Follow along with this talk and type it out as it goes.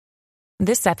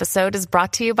This episode is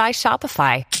brought to you by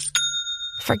Shopify.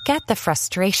 Forget the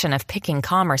frustration of picking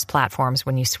commerce platforms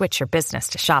when you switch your business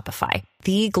to Shopify,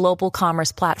 the global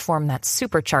commerce platform that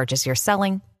supercharges your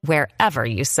selling wherever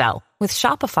you sell. With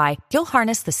Shopify, you'll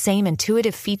harness the same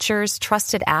intuitive features,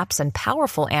 trusted apps, and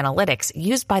powerful analytics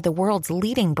used by the world's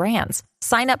leading brands.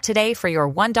 Sign up today for your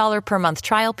 $1 per month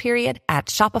trial period at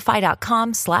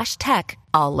shopify.com/tech,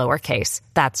 all lowercase.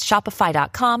 That's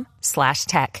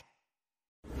shopify.com/tech.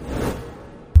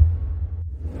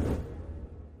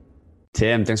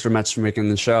 Tim, thanks very much for making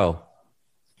the show.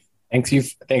 Thanks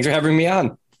for having me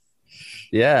on.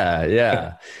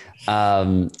 Yeah.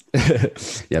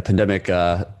 Yeah, pandemic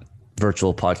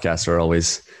virtual podcasts are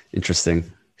always interesting.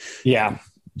 Yeah.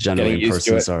 Generally in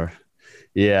person are.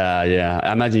 Yeah.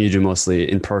 I imagine you do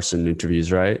mostly in-person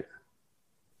interviews, right?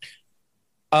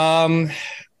 I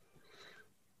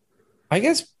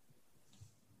guess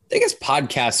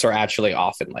podcasts are actually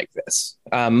often like this.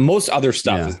 Most other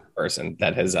stuff is in person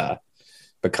that has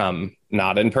become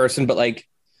not in person, but like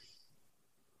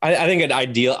I think a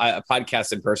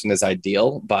podcast in person is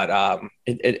ideal, but I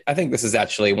think this is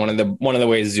actually one of the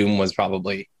ways Zoom was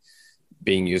probably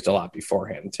being used a lot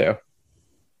beforehand too.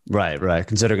 Right.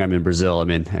 Considering I'm in Brazil, I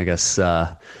mean, I guess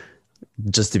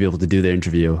just to be able to do the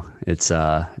interview, it's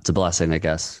a blessing, I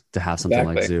guess, to have something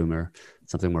like Zoom or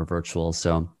something more virtual.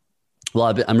 So,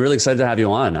 well, I'm really excited to have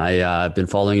you on. I've been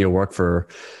following your work for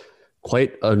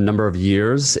quite a number of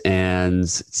years, and it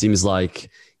seems like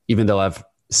even though I've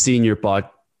seen your blog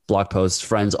posts,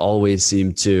 friends always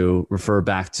seem to refer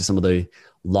back to some of the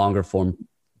longer form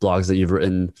blogs that you've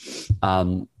written.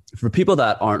 For people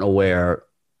that aren't aware,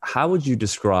 how would you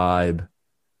describe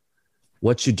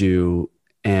what you do,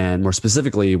 and more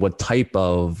specifically, what type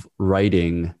of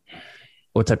writer,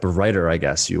 I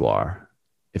guess, you are,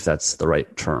 if that's the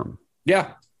right term?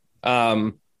 Yeah.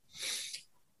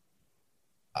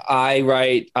 I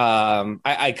write,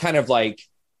 I kind of like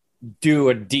do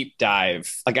a deep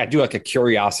dive. Like I do like a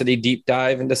curiosity deep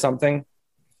dive into something.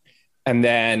 And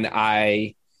then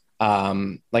I'll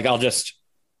just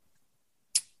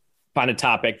find a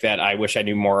topic that I wish I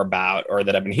knew more about, or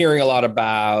that I've been hearing a lot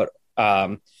about,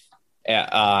 or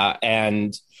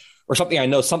something I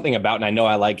know something about and I know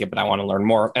I like it, but I want to learn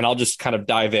more. And I'll just kind of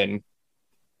dive in.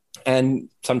 And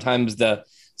sometimes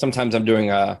I'm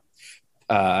doing a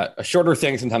shorter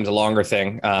thing, sometimes a longer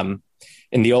thing.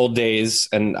 In the old days,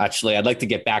 and actually I'd like to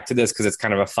get back to this because it's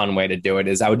kind of a fun way to do it,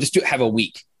 is I would just have a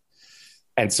week.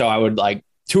 And so I would like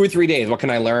 2 or 3 days, what can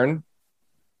I learn?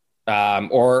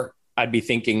 Or I'd be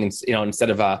thinking, instead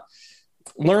of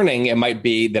learning, it might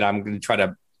be that I'm going to try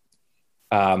to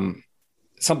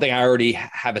something I already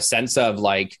have a sense of,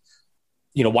 like,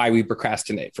 why we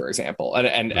procrastinate, for example.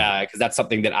 And because that's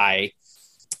something that I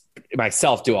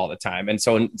myself do all the time. And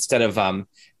so instead of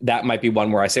that might be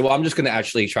one where I say, well, I'm just going to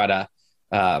actually try to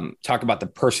talk about the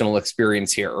personal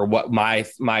experience here, or what my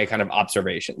kind of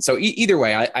observation. So either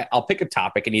way, I'll pick a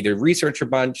topic and either research a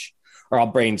bunch, or I'll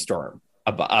brainstorm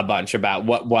a bunch about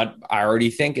what I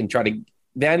already think, and try to,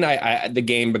 then the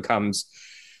game becomes,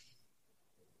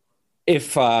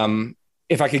 if I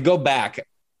could go back,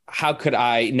 how could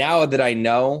I, now that I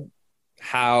know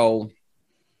how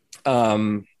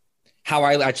I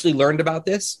actually learned about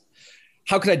this,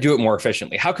 how could I do it more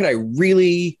efficiently? How could I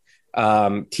really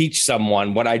teach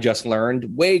someone what I just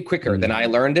learned way quicker than I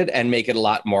learned it, and make it a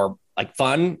lot more like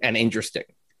fun and interesting?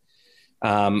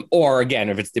 Or again,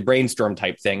 if it's the brainstorm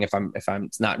type thing, if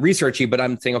it's not researchy, but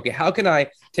I'm saying, okay, how can I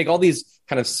take all these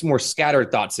kind of more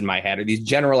scattered thoughts in my head, or these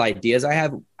general ideas I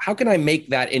have, how can I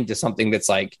make that into something that's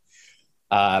like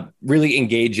really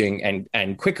engaging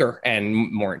and quicker and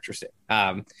more interesting?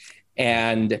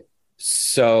 And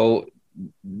so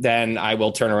then I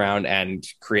will turn around and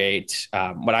create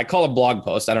what I call a blog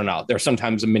post. I don't know. There's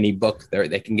sometimes a mini book there.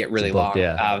 They can get really long.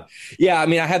 I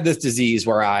mean, I have this disease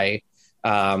where I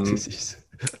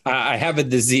have a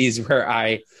disease where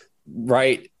I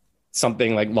write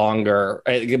something like longer,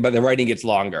 but the writing gets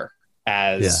longer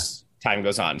as time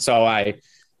goes on. So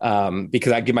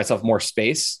because I give myself more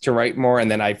space to write more,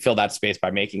 and then I fill that space by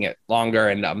making it longer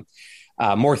and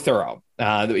more thorough.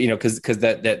 Because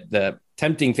the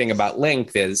tempting thing about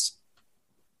length is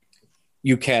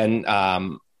you can,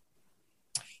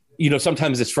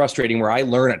 sometimes it's frustrating where I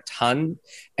learn a ton,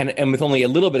 and with only a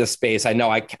little bit of space, I know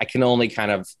I can only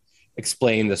kind of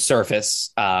explain the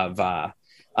surface of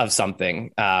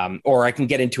something, or I can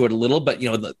get into it a little, but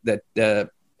the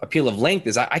appeal of length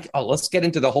is let's get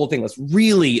into the whole thing. Let's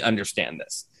really understand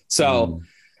this. So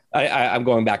I'm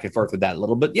going back and forth with that a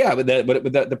little bit. Yeah, but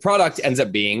the product ends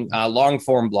up being long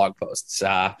form blog posts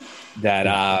that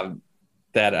I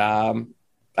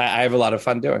have a lot of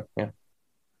fun doing. Yeah.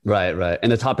 Right, right.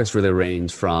 And the topics really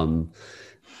range from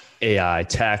AI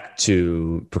tech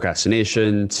to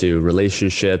procrastination to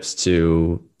relationships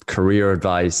to career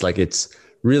advice. Like it's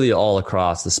really all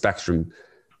across the spectrum.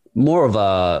 More of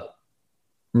a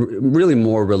really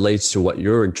more relates to what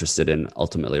you're interested in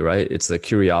ultimately, right? It's the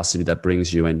curiosity that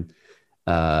brings you in,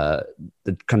 that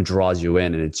kind of draws you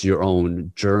in, and it's your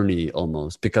own journey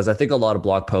almost. Because I think a lot of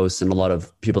blog posts and a lot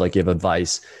of people that give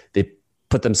advice, they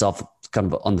put themselves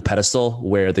kind of on the pedestal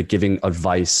where they're giving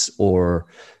advice or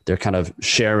they're kind of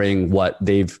sharing what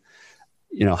they've,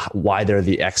 why they're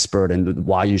the expert and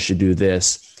why you should do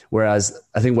this. Whereas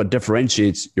I think what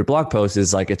differentiates your blog post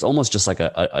is like, it's almost just like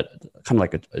a kind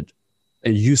of like a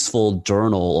useful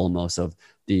journal almost of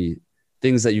the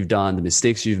things that you've done, the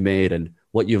mistakes you've made and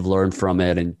what you've learned from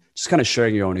it. And just kind of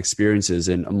sharing your own experiences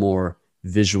in a more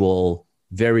visual,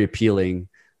 very appealing,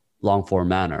 long form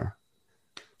manner.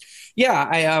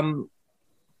 Yeah.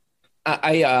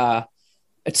 I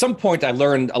at some point I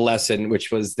learned a lesson,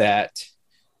 which was that,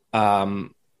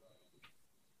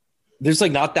 there's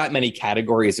like not that many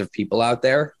categories of people out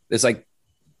there. There's like,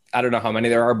 I don't know how many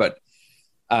there are, but,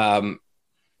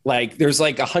 like there's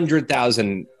like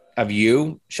 100,000 of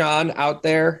you, Sean, out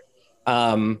there.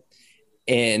 And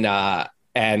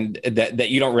that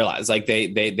you don't realize, like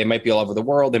they might be all over the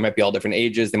world. They might be all different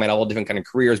ages. They might have all different kind of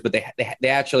careers, but they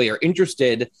actually are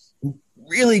interested in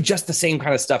really just the same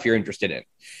kind of stuff you're interested in.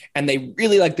 And they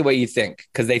really like the way you think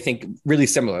because they think really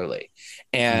similarly,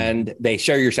 and they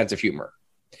share your sense of humor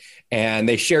and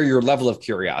they share your level of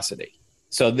curiosity.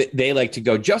 So they like to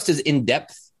go just as in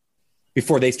depth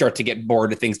before they start to get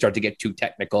bored, if things start to get too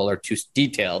technical or too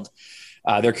detailed.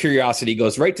 Their curiosity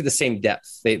goes right to the same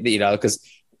depth. They because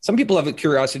some people have a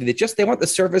curiosity that they want the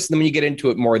surface, and then when you get into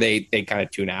it more, they kind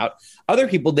of tune out. Other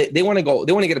people, they want to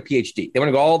get a PhD. They want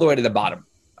to go all the way to the bottom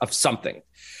of something,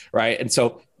 right? And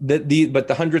so but the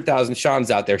 100,000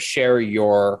 Sean's out there share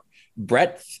your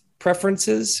breadth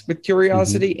preferences with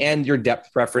curiosity and your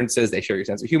depth preferences. They share your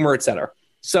sense of humor, etc.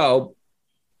 So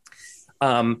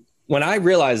when I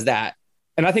realized that,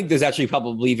 and I think there's actually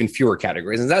probably even fewer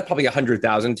categories, and that's probably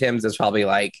 100,000 Tims. There's probably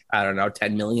like, I don't know,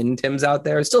 10 million Tims out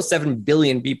there. It's still 7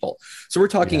 billion people. So we're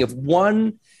talking if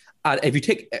you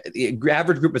take the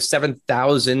average group of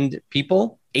 7,000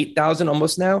 people, 8,000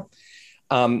 almost now,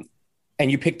 and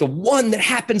you pick the one that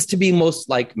happens to be most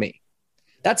like me,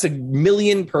 that's a 1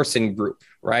 million person group,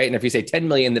 right? And if you say 10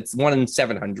 million, that's 1 in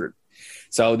 700.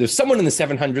 So there's someone in the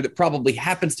 700 that probably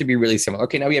happens to be really similar.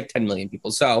 Okay, now we have 10 million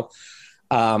people. So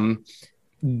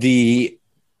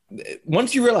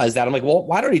once you realize that, I'm like, well,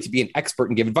 why do I need to be an expert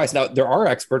and give advice? Now, there are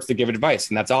experts that give advice,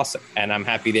 and that's awesome. And I'm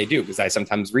happy they do because I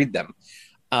sometimes read them.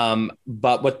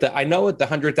 But I know what the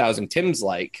 100,000 Tims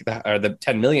like, or the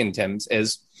 10 million Tims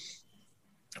is,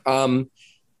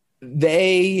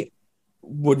 they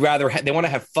would rather, they want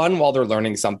to have fun while they're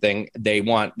learning something. They're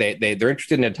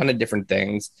interested in a ton of different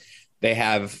things. They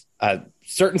have a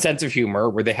certain sense of humor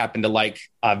where they happen to like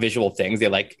visual things. They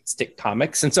like stick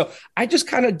comics. And so I just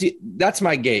kind of that's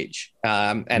my gauge.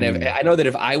 I know that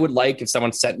if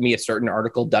someone sent me a certain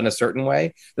article done a certain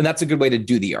way, then that's a good way to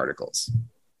do the articles.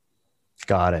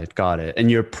 Got it.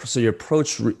 And your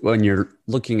approach when you're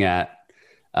looking at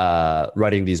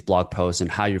writing these blog posts and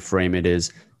how you frame it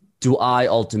is, do I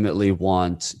ultimately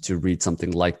want to read something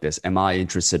like this? Am I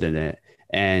interested in it?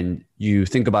 And you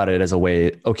think about it as a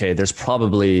way, okay, there's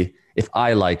probably, if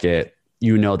I like it,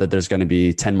 that there's going to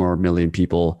be 10 more million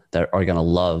people that are going to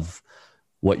love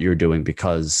what you're doing,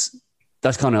 because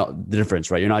that's kind of the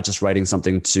difference, right? You're not just writing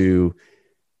something to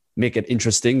make it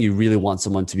interesting. You really want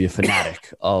someone to be a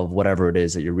fanatic of whatever it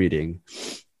is that you're reading.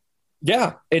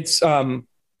 Yeah. It's,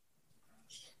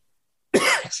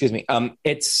 excuse me.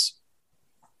 It's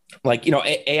like,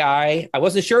 AI, I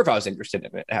wasn't sure if I was interested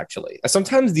in it actually.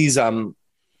 Sometimes these,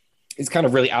 it's kind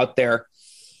of really out there,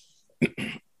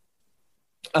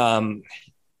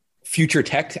 future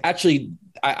tech. Actually,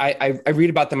 I read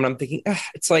about them and I'm thinking,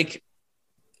 it's like,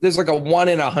 there's like a 1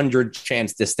 in 100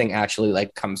 chance this thing actually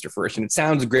like comes to fruition. It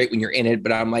sounds great when you're in it,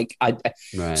 but I'm like,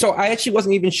 right. So I actually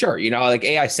wasn't even sure, like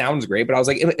AI sounds great, but I was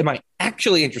like, am I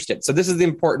actually interested? So this is the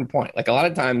important point. Like a lot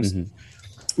of times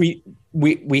we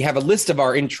have a list of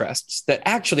our interests that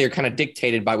actually are kind of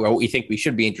dictated by what we think we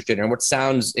should be interested in, what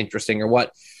sounds interesting, or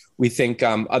what we think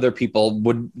other people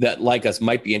that like us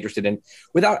might be interested in,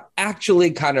 without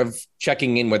actually kind of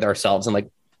checking in with ourselves and like,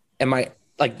 am I,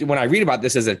 like when I read about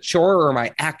this, as a chore, or am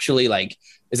I actually like,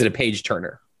 is it a page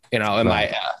turner? Am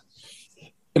I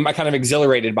kind of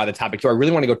exhilarated by the topic? Do I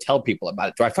really want to go tell people about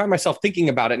it? Do I find myself thinking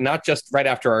about it, not just right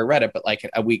after I read it, but like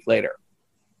a week later?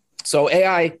 So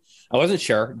AI, I wasn't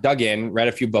sure, dug in, read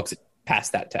a few books,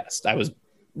 passed that test. I was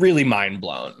really mind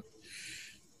blown.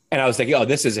 And I was thinking, oh,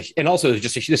 this is a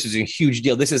huge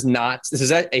deal. It's not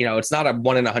a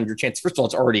 1 in 100 chance. First of all,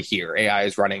 it's already here. AI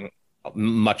is running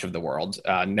much of the world,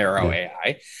 narrow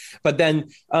AI. But then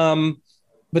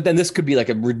this could be like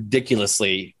a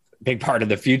ridiculously big part of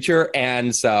the future.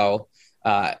 And so,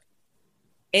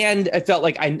 and I felt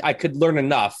like I could learn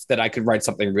enough that I could write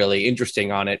something really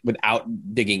interesting on it without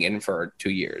digging in for 2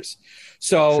 years.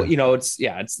 So, sure.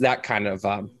 It's that kind of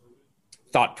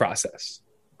thought process.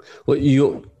 Well,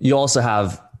 you also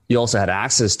had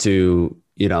access to,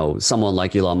 someone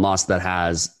like Elon Musk that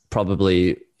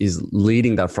is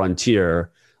leading that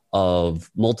frontier of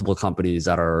multiple companies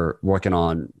that are working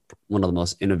on one of the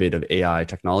most innovative AI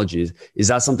technologies. Is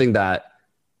that something that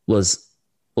was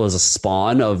a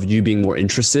spawn of you being more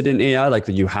interested in AI, like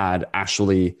that you had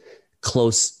actually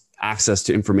close access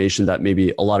to information that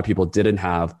maybe a lot of people didn't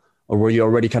have, or were you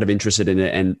already kind of interested in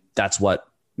it and that's what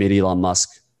made Elon Musk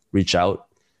reach out?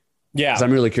 Yeah. Because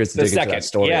I'm really curious to dig into that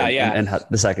story. And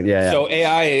the second. Yeah. So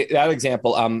AI, that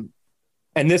example,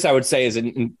 and this I would say is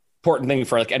an important thing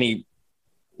for like any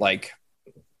like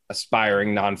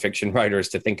aspiring nonfiction writers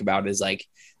to think about is like,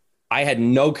 I had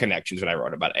no connections when I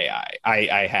wrote about AI.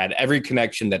 I had every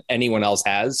connection that anyone else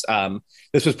has.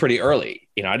 This was pretty early.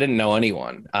 I didn't know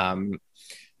anyone.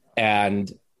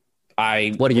 And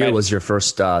what year was your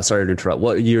first, sorry to interrupt.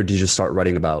 What year did you start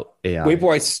writing about AI? So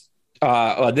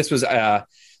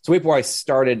Wait Boy I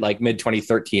started like mid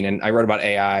 2013 and I wrote about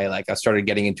AI. Like I started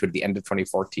getting into it at the end of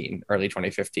 2014, early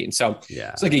 2015. So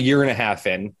it's like a year and a half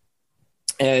in.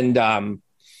 And I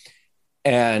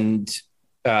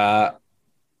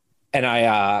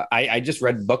just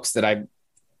read books that I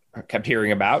kept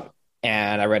hearing about,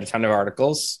 and I read a ton of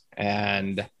articles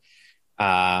and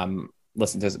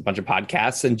listened to a bunch of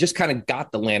podcasts and just kind of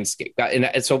got the landscape. And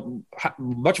so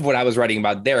much of what I was writing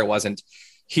about there wasn't,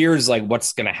 here's like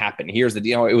what's going to happen. Here's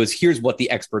here's what the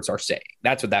experts are saying.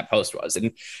 That's what that post was.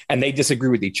 And they disagree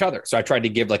with each other. So I tried to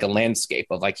give like a landscape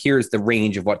of like, here's the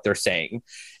range of what they're saying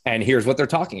and here's what they're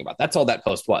talking about. That's all that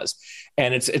post was.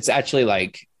 And it's actually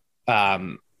like,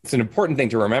 it's an important thing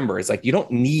to remember is like, you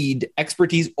don't need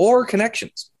expertise or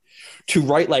connections to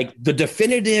write like the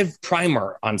definitive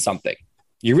primer on something.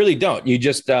 You really don't. You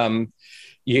just, you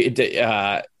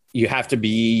have to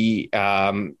be,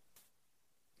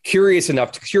 curious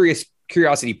enough to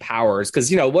curiosity powers.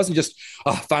 Cause it wasn't just,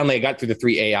 finally I got through the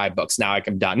 3 AI books. Now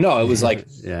I'm done. No, it was like,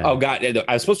 oh God,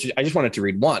 I just wanted to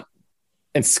read one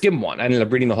and skim one. I ended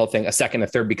up reading the whole thing a second, a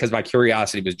third, because my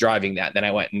curiosity was driving that. Then I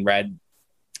went and read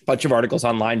a bunch of articles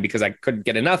online because I couldn't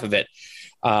get enough of it.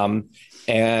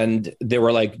 And there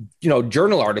were like,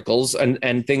 journal articles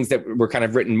and things that were kind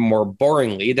of written more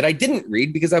boringly that I didn't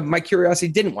read because my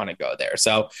curiosity didn't want to go there.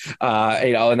 So,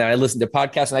 and then I listened to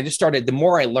podcasts and I just started, the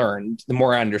more I learned, the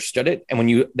more I understood it.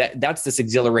 And that's this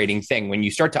exhilarating thing. When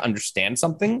you start to understand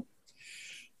something,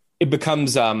 it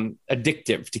becomes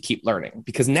addictive to keep learning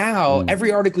because now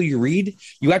every article you read,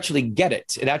 you actually get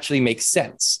it. It actually makes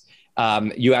sense.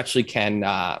 You actually can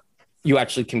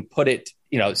put it,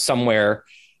 somewhere.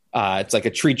 It's like a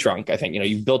tree trunk. I think,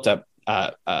 you've built a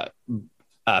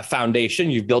foundation,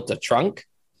 you've built a trunk,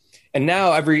 and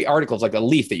now every article is like a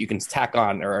leaf that you can tack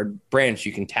on or a branch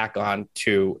you can tack on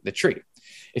to the tree.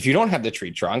 If you don't have the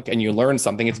tree trunk and you learn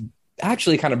something, it's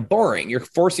actually kind of boring. You're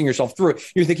forcing yourself through it.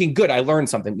 You're thinking, good, I learned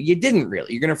something, but you didn't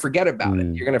really. You're going to forget about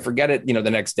it. You're going to forget it,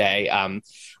 the next day.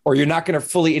 Or you're not going to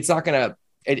fully, it's not going to,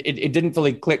 it didn't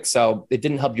fully click. So it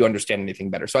didn't help you understand anything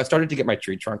better. So I started to get my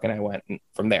tree trunk and I went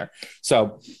from there.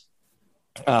 So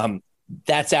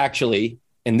that's actually,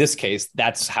 in this case,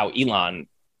 that's how Elon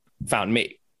found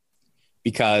me,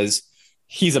 because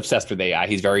he's obsessed with AI.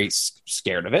 He's very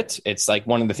scared of it. It's like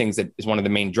one of the things that is one of the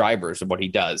main drivers of what he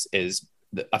does is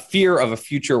a fear of a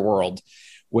future world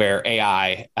where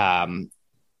AI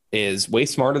is way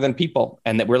smarter than people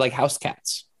and that we're like house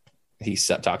cats, he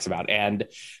talks about. And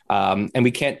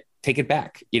we can't take it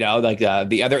back. Like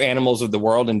the other animals of the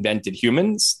world invented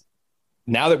humans.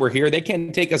 Now that we're here, they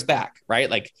can't take us back, right?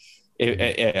 Like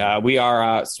we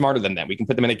are smarter than them. We can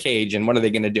put them in a cage and what are they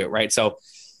going to do? Right. So,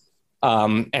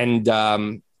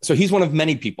 so he's one of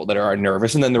many people that are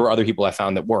nervous. And then there were other people I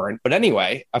found that weren't. But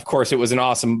anyway, of course, it was an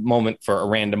awesome moment for a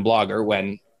random blogger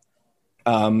when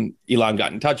Elon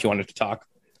got in touch. He wanted to talk.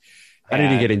 How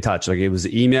did he get in touch? Like it was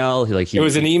email? It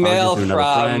was an email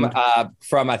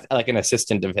from like an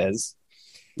assistant of his.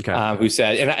 Okay. Who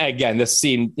said, and again, this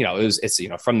scene, it's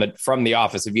from the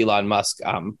office of Elon Musk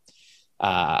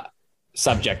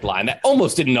subject line that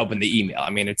almost didn't open the email. I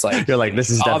mean, it's like, you're like, this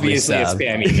is obviously a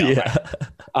spam email. Yeah.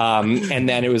 Right? And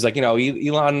then it was like,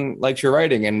 Elon likes your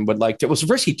writing and would like to. Well, so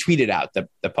first he tweeted out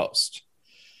the post,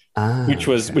 which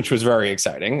was very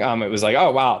exciting. It was like,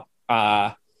 oh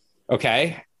wow,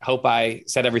 okay. Hope I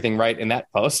said everything right in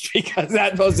that post, because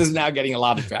that post is now getting a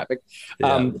lot of traffic.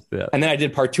 And then I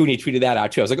did part 2, and he tweeted that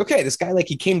out too. I was like, okay, this guy, like,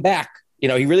 he came back. He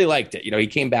really liked it. He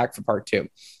came back for part 2.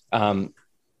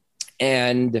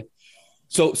 And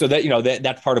so that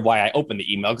that's part of why I opened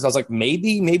the email, because I was like,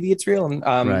 maybe it's real. And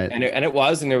and it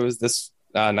was. And there was this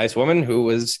nice woman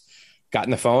who got in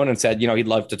the phone and said, he'd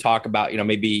love to talk about,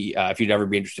 maybe if you'd ever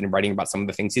be interested in writing about some of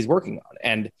the things he's working on.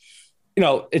 And,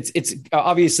 it's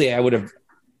obviously I would have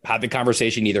had the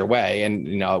conversation either way, and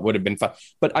it would have been fun.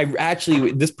 But I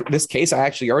actually, this case, I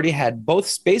actually already had both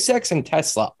SpaceX and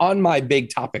Tesla on my big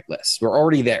topic list. We're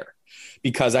already there,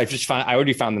 because I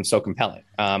already found them so compelling.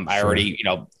 I already,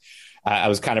 I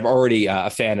was kind of already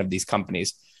a fan of these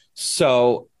companies.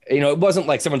 So it wasn't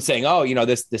like someone saying, oh,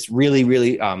 this really,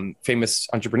 really famous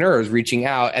entrepreneur is reaching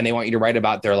out and they want you to write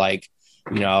about their, like,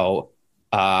 their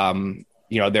kind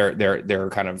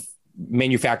of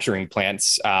manufacturing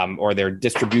plants, or their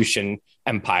distribution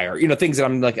empire, things that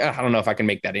I'm like, I don't know if I can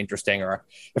make that interesting, or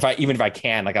if I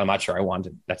can, like, I'm not sure I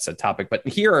wanted, that's a topic. But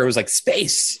here it was like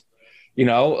space,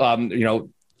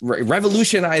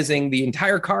 revolutionizing the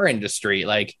entire car industry,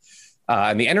 like,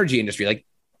 and the energy industry, like,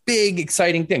 big,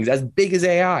 exciting things, as big as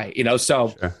AI,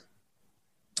 so, sure.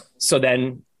 So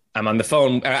then I'm on the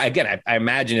phone again. I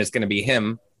imagine it's going to be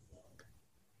him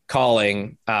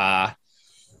calling,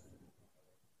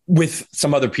 with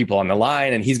some other people on the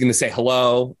line, and he's going to say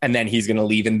hello, and then he's going to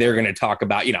leave, and they're going to talk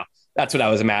about, that's what I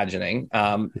was imagining.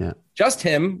 Just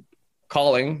him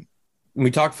calling. And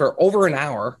we talked for over an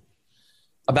hour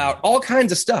about all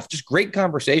kinds of stuff, just great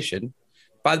conversation.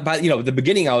 By the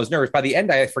beginning, I was nervous. By the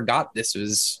end, I forgot this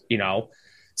was,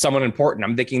 someone important.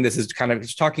 I'm thinking this is kind of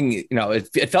just talking,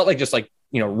 it felt like just like,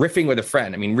 riffing with a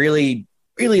friend. I mean, really,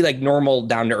 really like normal,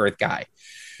 down to earth guy.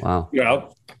 Wow.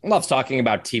 Loves talking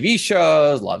about TV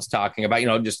shows, loves talking about,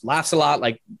 just laughs a lot,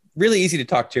 like really easy to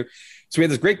talk to. So we had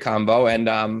this great combo. And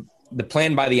the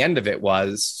plan by the end of it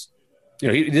was, he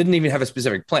didn't even have a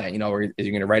specific plan, where is he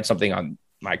going to write something on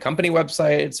my company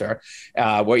websites, or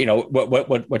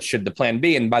what should the plan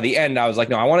be? And by the end, I was like,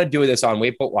 no, I want to do this on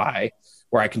Wait But Why,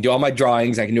 where I can do all my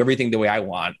drawings, I can do everything the way I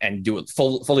want, and do it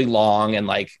fully long. And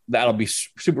like, that'll be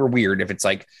super weird if it's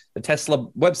like the Tesla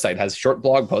website has short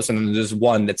blog posts, and then there's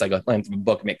one that's like a length of a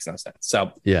book. Makes no sense.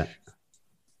 So yeah,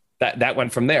 that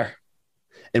went from there.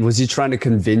 And was he trying to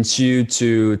convince you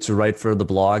to write for the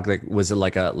blog? Like, was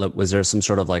there some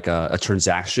sort of like a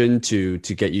transaction to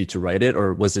get you to write it?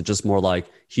 Or was it just more like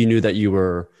he knew that you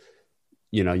were,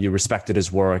 you respected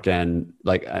his work, and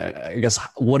like, I guess,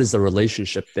 what is the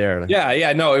relationship there?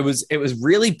 Yeah. No, it was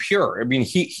really pure. I mean,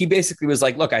 he basically was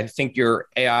like, look, I think your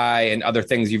AI and other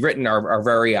things you've written are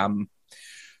very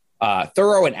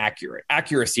thorough and accurate.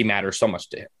 Accuracy matters so much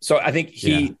to him. So I think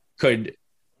he could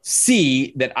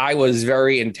see that I was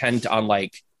very intent on,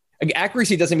 like,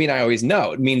 accuracy doesn't mean I always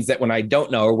know. It means that when I don't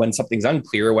know, or when something's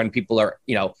unclear, or when people are,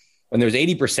 when there's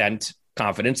 80%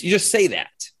 confidence, you just say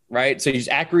that, right? So you're just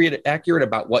accurate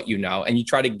about what you know, and you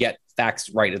try to get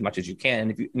facts right as much as you can.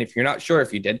 And if you're not sure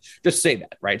if you did, just say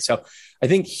that, right? So I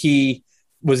think he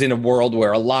was in a world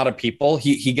where a lot of people,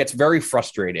 he gets very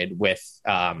frustrated with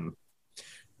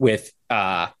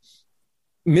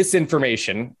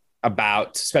misinformation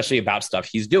especially about stuff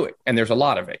he's doing. And there's a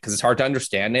lot of it because it's hard to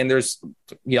understand. And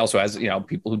he also has,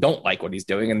 people who don't like what he's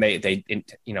doing, and they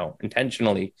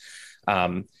intentionally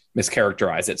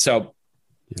mischaracterize it. So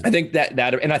I think that,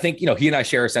 and I think, he and I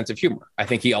share a sense of humor. I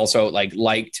think he also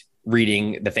liked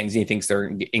reading the things, and he thinks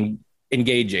they're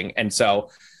engaging. And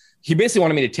so he basically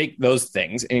wanted me to take those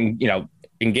things and,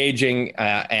 engaging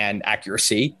and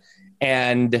accuracy,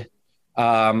 and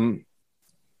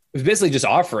it was basically just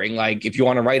offering, like, if you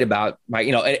want to write about my,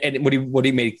 and what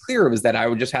he made clear was that I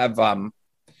would just have a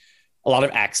lot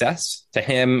of access to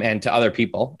him and to other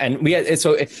people. And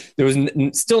there was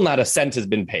still not a cent has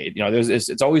been paid.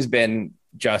 It's always been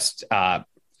just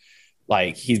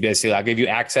like, he's basically like, I'll give you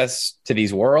access to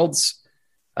these worlds.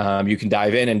 You can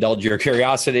dive in, indulge your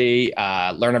curiosity,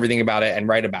 learn everything about it, and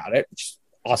write about it, which is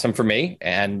awesome for me.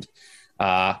 And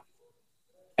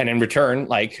in return,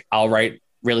 like, I'll write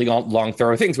really long,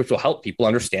 thorough things, which will help people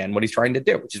understand what he's trying to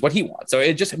do, which is what he wants. So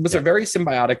it just was a very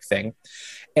symbiotic thing.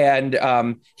 And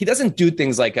he doesn't do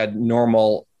things like a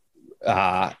normal,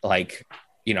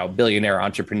 billionaire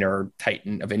entrepreneur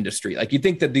titan of industry. Like, you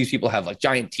think that these people have like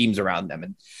giant teams around them,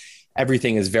 and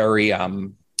everything is very,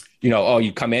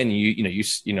 you come in, you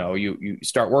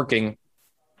start working,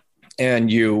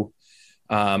 and you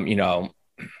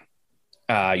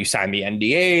sign the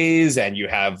NDAs, and you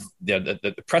have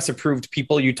the press approved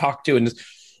people you talk to, and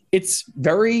it's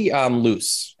very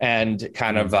loose and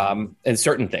kind of, and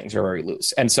certain things are very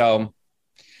loose. And so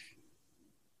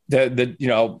there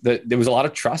was a lot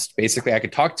of trust. Basically, I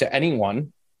could talk to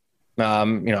anyone.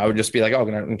 I would just be like, oh, I'm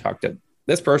going to talk to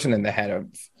this person and the head of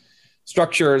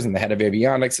structures and the head of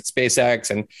avionics at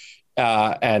SpaceX.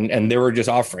 And they were just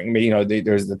offering me,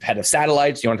 there's the head of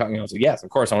satellites. You want to talk? So yes, of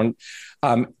course. Some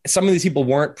of these people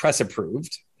weren't press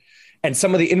approved. And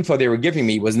some of the info they were giving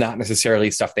me was not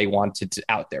necessarily stuff they wanted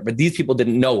out there, but these people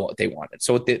didn't know what they wanted.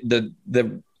 So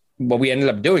what we ended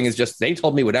up doing is just, they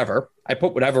told me whatever. I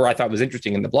put whatever I thought was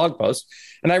interesting in the blog post,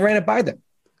 and I ran it by them.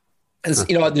 And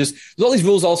there's all these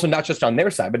rules also, not just on their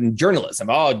side, but in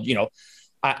journalism.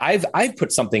 I've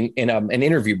put something in an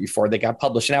interview before that got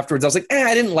published, and afterwards I was like,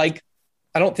 I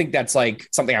don't think that's like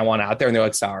something I want out there. And they're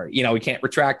like, sorry, we can't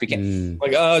retract. We can't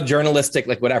journalistic,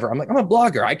 like whatever. I'm like, I'm a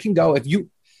blogger. I can go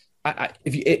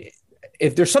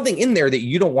if there's something in there that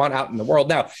you don't want out in the world.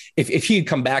 Now, if he had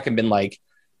come back and been like,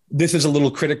 this is a little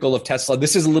critical of Tesla,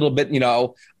 this is a little bit, I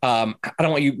don't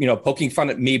want you, poking fun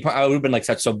at me, I would have been like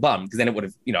so bummed, because then it would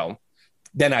have,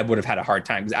 then I would have had a hard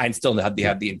time, because I still have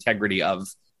the integrity of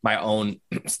my own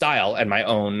style and my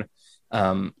own,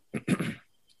 it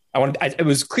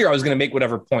was clear I was going to make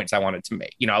whatever points I wanted to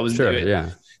make, I was sure, yeah.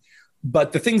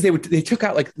 But the things they took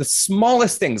out, like the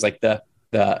smallest things, like the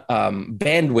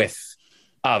bandwidth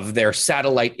of their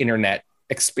satellite internet,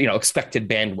 expected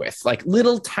bandwidth, like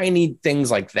little tiny things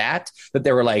like that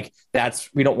they were like,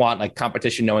 we don't want like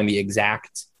competition knowing the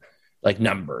exact like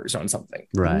numbers on something,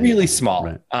 right? Really small.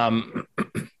 Right. And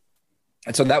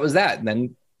so that was that. And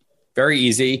then very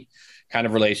easy kind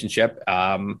of relationship.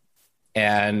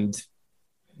 And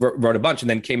wrote a bunch, and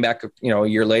then came back, a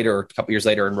year later or a couple years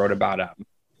later, and wrote about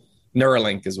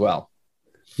Neuralink as well.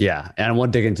 Yeah. And I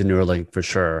want to dig into Neuralink for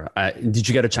sure. Did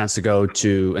you get a chance to go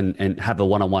to and have a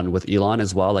one-on-one with Elon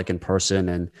as well, like in person,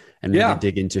 and really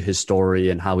dig into his story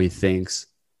and how he thinks?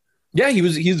 Yeah,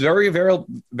 he's very, very,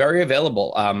 very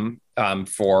available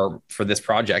for this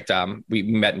project. We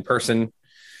met in person a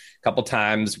couple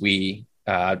times. We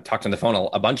talked on the phone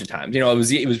a bunch of times.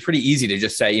 It was pretty easy to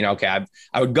just say, okay,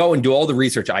 I would go and do all the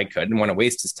research I could, and want to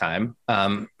waste his time.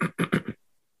 I'd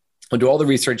do all the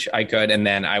research I could, and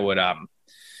then I would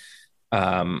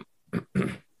kind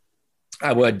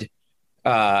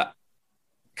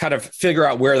of figure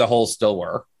out where the holes still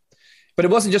were. But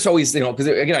it wasn't just always, because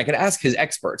again, I could ask his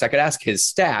experts, I could ask his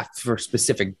staff for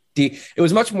specific. It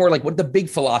was much more like, what the big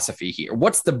philosophy here?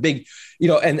 What's the big,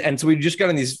 and so we just got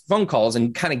on these phone calls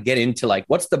and kind of get into like,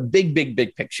 what's the big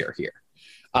picture here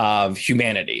of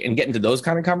humanity, and get into those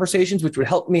kind of conversations, which would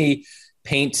help me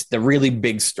paint the really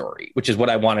big story, which is what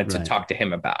I wanted to talk to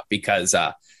him about, because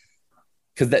that's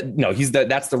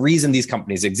the reason these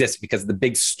companies exist, because the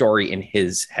big story in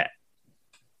his head.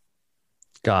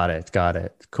 Got it.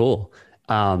 Cool.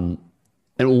 And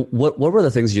what were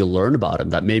the things you learned about him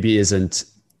that maybe isn't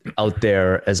out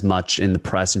there as much in the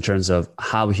press, in terms of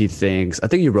how he thinks? I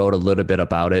think you wrote a little bit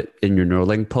about it in your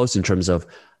Neuralink post, in terms of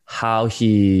how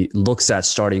he looks at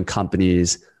starting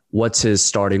companies. What's his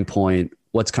starting point?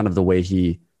 What's kind of the way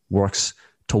he works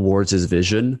towards his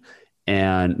vision,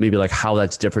 and maybe like how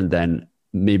that's different than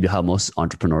maybe how most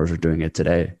entrepreneurs are doing it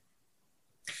today.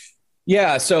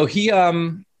 Yeah. So he's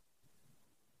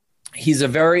a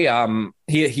very, so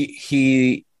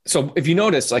if you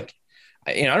notice, like,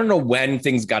 I don't know when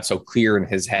things got so clear in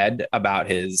his head about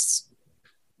his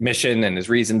mission and his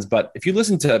reasons, but if you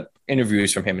listen to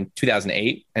interviews from him in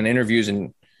 2008 and interviews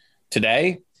in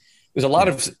today, there's a lot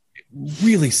of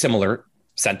really similar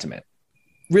sentiment,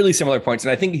 really similar points.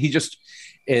 And I think he just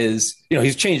is,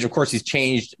 he's changed. Of course, he's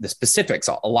changed the specifics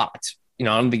a lot. I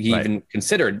don't think he even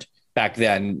considered back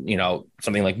then,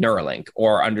 something like Neuralink,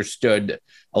 or understood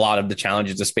a lot of the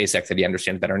challenges of SpaceX that he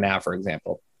understands better now, for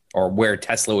example, or where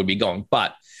Tesla would be going.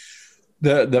 But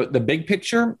the big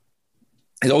picture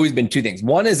has always been two things.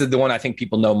 One is the one I think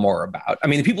people know more about. I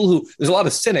mean, there's a lot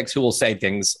of cynics who will say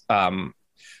things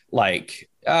like,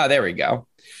 there we go.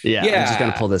 Yeah. I'm just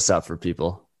going to pull this up for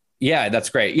people. Yeah, that's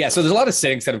great. Yeah. So there's a lot of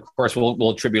cynics that, of course, will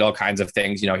attribute all kinds of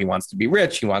things. He wants to be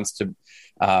rich. He wants to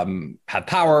have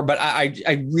power. But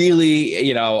I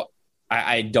really,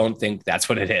 I don't think that's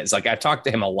what it is. Like, I've talked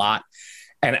to him a lot,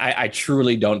 and I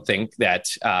truly don't think that,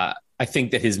 I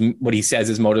think that what he says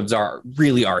his motives are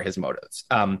his motives.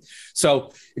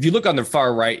 So if you look on the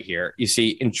far right here, you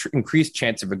see increased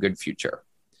chance of a good future.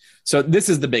 So this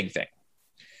is the big thing.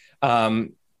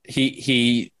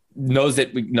 He knows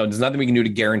that there's nothing we can do to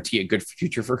guarantee a good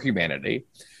future for humanity,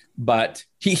 but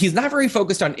he's not very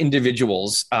focused on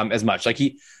individuals as much. Like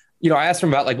I asked him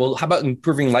about like, well, how about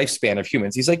improving lifespan of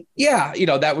humans? He's like, yeah,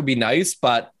 that would be nice,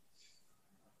 but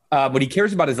what he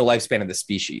cares about is the lifespan of the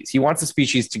species. He wants the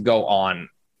species to go on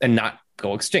and not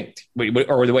go extinct.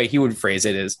 Or the way he would phrase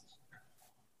it is,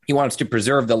 he wants to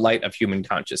preserve the light of human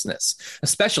consciousness,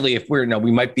 especially if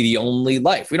we might be the only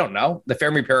life. We don't know. The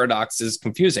Fermi paradox is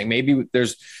confusing. Maybe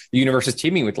the universe is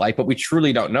teeming with life, but we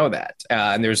truly don't know that.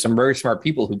 And there's some very smart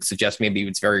people who suggest maybe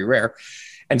it's very rare.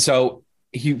 And so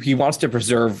he wants to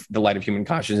preserve the light of human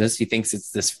consciousness. He thinks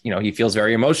it's this, he feels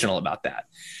very emotional about that.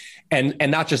 And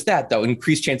not just that, though,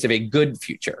 increased chance of a good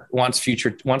future. Wants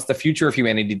the future of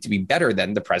humanity to be better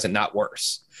than the present, not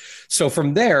worse. So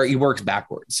from there, he works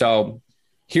backwards. So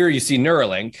here you see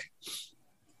Neuralink,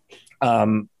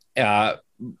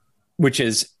 which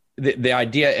is the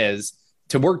idea is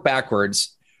to work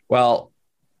backwards. Well,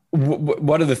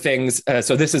 what are the things?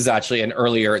 So this is actually an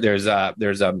earlier. There's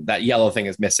that yellow thing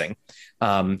is missing,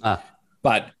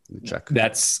 but check.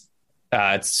 That's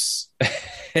it's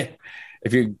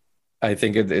if you. I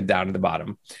think it down at the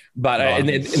bottom, but in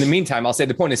the meantime, I'll say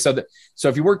the point is so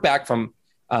if you work back from,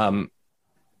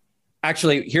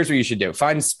 actually, here's what you should do: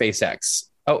 find SpaceX.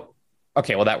 Oh,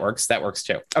 okay. Well, that works. That works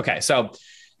too. Okay. So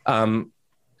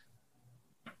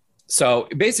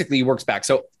basically it works back.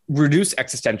 So reduce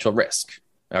existential risk.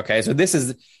 Okay. So this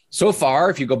is so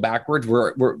far, if you go backwards,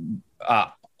 we're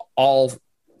all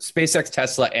SpaceX,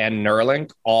 Tesla, and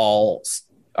Neuralink all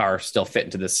are still fit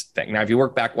into this thing. Now, if you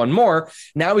work back one more,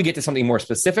 now we get to something more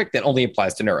specific that only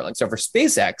applies to Neuralink. So for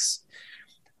SpaceX,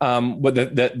 what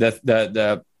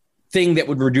the thing that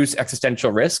would reduce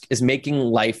existential risk is making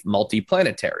life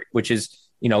multiplanetary, which is,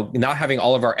 not having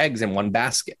all of our eggs in one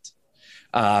basket.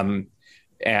 And,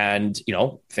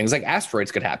 things like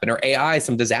asteroids could happen, or AI,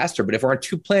 some disaster. But if we're on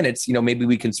two planets, maybe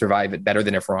we can survive it better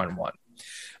than if we're on one,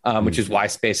 which is why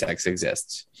SpaceX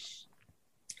exists.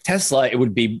 Tesla, it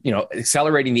would be,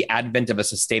 accelerating the advent of a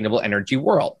sustainable energy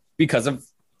world because of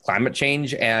climate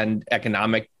change and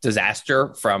economic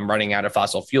disaster from running out of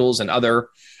fossil fuels and other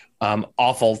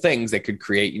awful things that could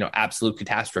create, absolute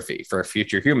catastrophe for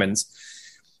future humans.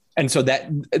 And so that,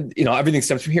 everything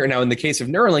stems from here. Now, in the case of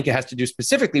Neuralink, it has to do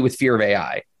specifically with fear of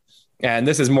AI. And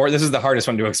this is the hardest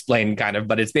one to explain kind of,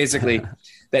 but it's basically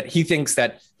that he thinks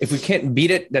that if we can't beat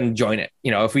it, then join it.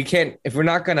 If we're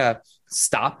not going to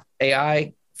stop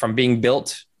AI from being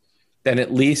built, then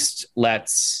at least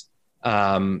let's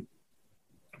become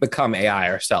AI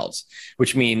ourselves,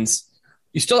 which means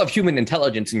you still have human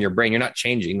intelligence in your brain. You're not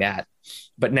changing that.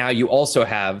 But now you also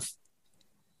have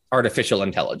artificial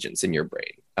intelligence in your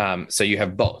brain. So you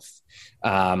have both.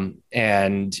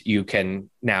 And you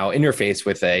can now interface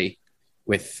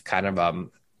with kind of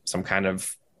some kind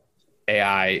of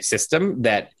AI system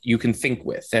that you can think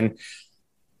with. And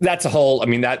that's a whole,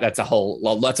 that's a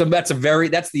very,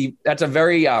 it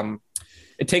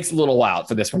takes a little while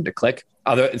for this one to click.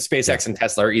 SpaceX and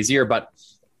Tesla are easier, but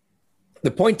the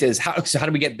point is how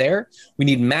do we get there? We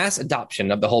need mass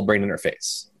adoption of the whole brain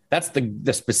interface. That's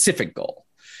the specific goal.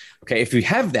 Okay. If we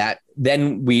have that,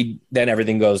 then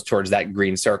everything goes towards that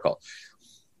green circle.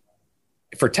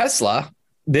 For Tesla,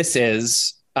 this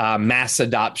is mass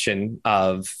adoption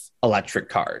of electric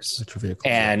cars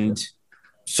and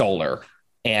solar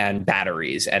and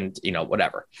batteries and,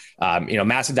 whatever,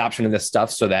 mass adoption of this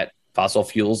stuff so that fossil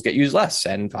fuels get used less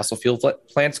and fossil fuel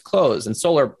plants close and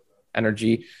solar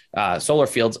energy, solar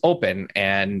fields open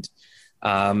and,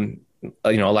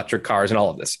 electric cars and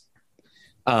all of this.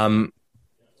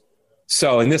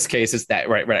 So in this case, it's that,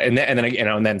 right. And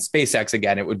then SpaceX,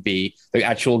 again, it would be, the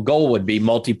actual goal would be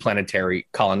multiplanetary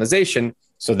colonization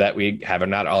so that we have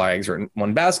not all our eggs are in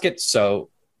one basket. So,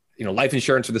 life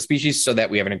insurance for the species so that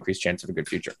we have an increased chance of a good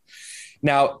future.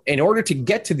 Now, in order to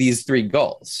get to these three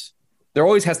goals, there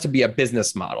always has to be a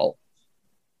business model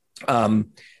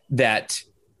that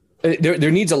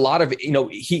there needs a lot of,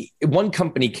 one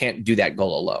company can't do that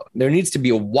goal alone. There needs to be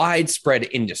a widespread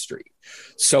industry.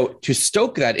 So to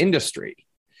stoke that industry,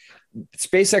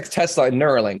 SpaceX, Tesla, and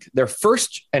Neuralink, their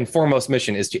first and foremost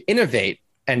mission is to innovate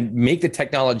and make the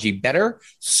technology better,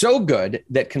 so good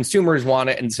that consumers want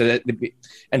it, and so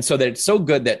that it's so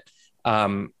good that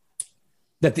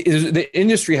that the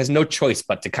industry has no choice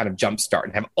but to kind of jumpstart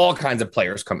and have all kinds of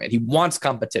players come in. He wants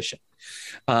competition,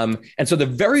 and so the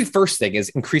very first thing is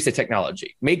increase the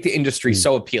technology, make the industry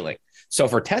so appealing. So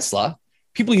for Tesla,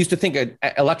 people used to think an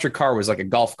electric car was like a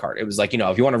golf cart. It was like,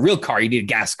 if you want a real car, you need a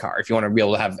gas car. If you want to be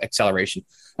able to have acceleration,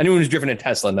 anyone who's driven a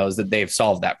Tesla knows that they've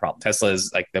solved that problem. Tesla is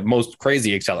like the most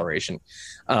crazy acceleration.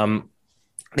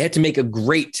 They had to make a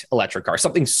great electric car,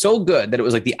 something so good that it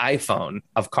was like the iPhone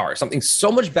of cars, something so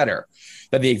much better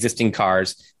than the existing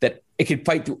cars that it could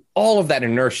fight through all of that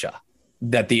inertia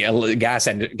that the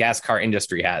gas car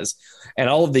industry has, and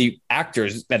all of the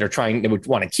actors that would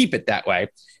want to keep it that way.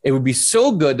 It would be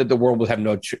so good that the world would have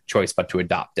no choice but to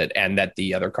adopt it, and that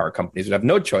the other car companies would have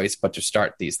no choice but to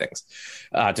start these things,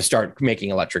 to start making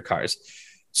electric cars.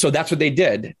 So that's what they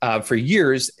did. For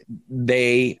years,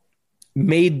 they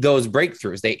made those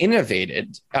breakthroughs. They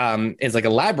innovated as like a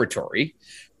laboratory.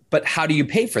 But how do you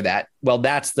pay for that? Well,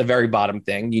 that's the very bottom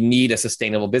thing. You need a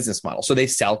sustainable business model. So they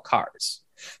sell cars.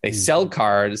 They sell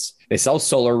cars, they sell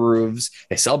solar roofs,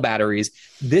 they sell batteries.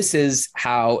 This is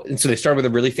how, and so they started with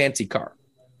a really fancy car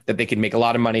that they could make a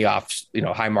lot of money off,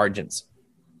 high margins.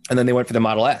 And then they went for the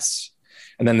Model S,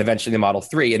 and then eventually the Model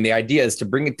 3. And the idea is to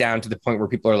bring it down to the point where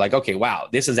people are like, okay, wow,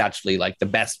 this is actually like the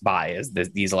best buy is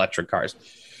these electric cars.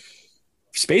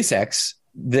 SpaceX,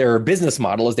 their business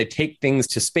model is they take things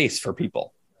to space for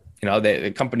people.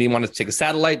 The company wanted to take a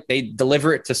satellite, they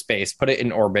deliver it to space, put it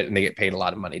in orbit, and they get paid a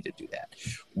lot of money to do that.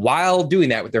 While doing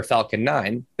that with their Falcon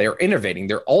 9, they're innovating.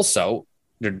 They're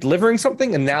delivering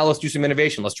something, and now let's do some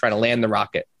innovation. Let's try to land the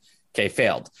rocket. Okay,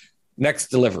 failed. Next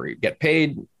delivery, get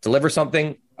paid, deliver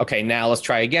something. Okay, now let's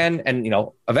try again. And,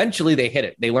 eventually they hit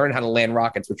it. They learn how to land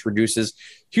rockets, which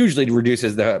hugely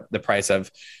reduces the price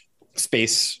of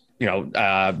space,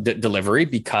 delivery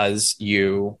because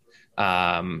you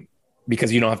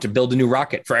don't have to build a new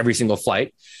rocket for every single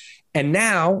flight. And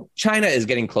now China is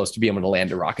getting close to being able to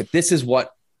land a rocket. This is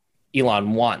what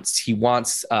Elon wants. He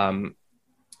wants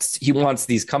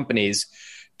these companies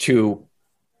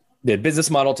the business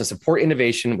model to support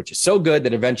innovation, which is so good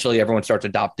that eventually everyone starts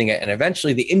adopting it. And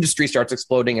eventually the industry starts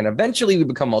exploding, and eventually we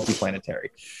become multiplanetary.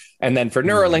 And then for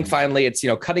Neuralink, finally, it's,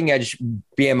 cutting edge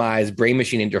BMIs, brain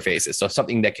machine interfaces. So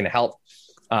something that can help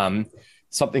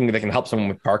someone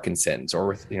with Parkinson's, or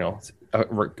with,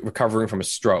 recovering from a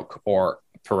stroke or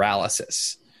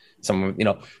paralysis.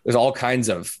 There's all kinds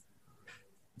of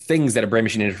things that a brain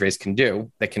machine interface can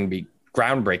do that can be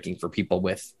groundbreaking for people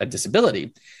with a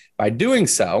disability. By doing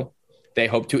so, they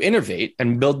hope to innovate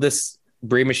and build this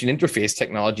brain machine interface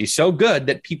technology so good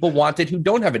that people want it who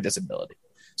don't have a disability,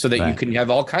 so that you can have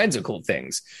all kinds of cool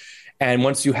things. And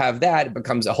once you have that, it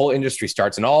becomes a whole industry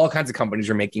starts, and all kinds of companies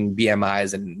are making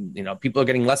BMIs, and people are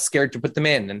getting less scared to put them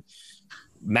in, and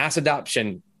mass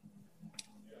adoption.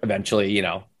 Eventually,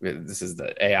 this is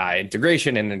the AI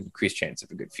integration and an increased chance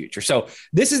of a good future. So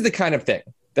this is the kind of thing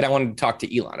that I wanted to talk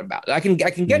to Elon about. I can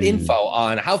get info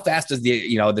on how fast is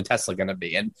the Tesla going to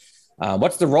be, and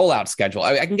what's the rollout schedule.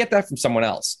 I can get that from someone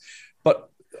else, but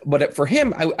for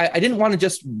him, I didn't want to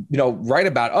just write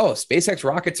about, SpaceX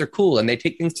rockets are cool and they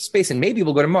take things to space and maybe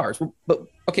we'll go to Mars. But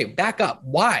okay, back up.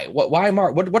 Why? Why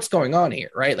Mars? What's going on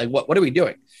here, right? Like what are we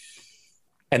doing?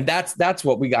 And that's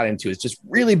what we got into, is just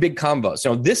really big combos.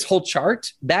 So this whole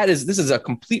chart, this is a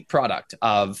complete product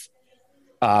of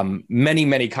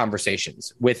many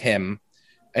conversations with him,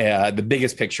 the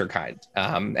biggest picture kind.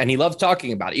 And he loves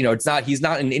talking about it. He's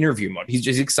not in interview mode. He's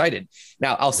just excited.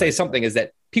 Now, I'll say something is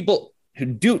that people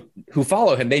who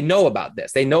follow him, they know about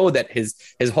this. They know that his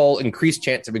whole increased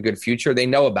chance of a good future, they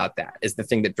know about that is the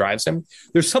thing that drives him.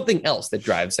 There's something else that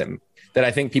drives him that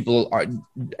I think people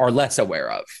are less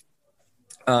aware of,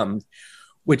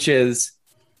 which is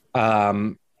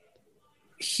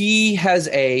he has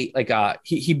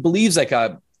he believes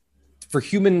for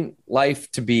human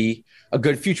life to be a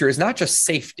good future is not just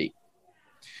safety,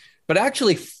 but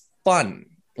actually fun.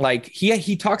 Like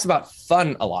he talks about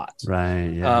fun a lot, right?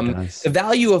 Yeah, the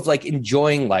value of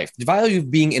enjoying life, the value of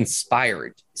being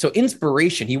inspired. So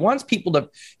inspiration. He wants people to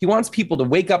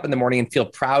wake up in the morning and feel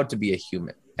proud to be a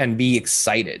human and be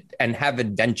excited and have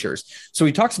adventures. So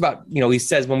he talks about, he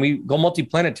says when we go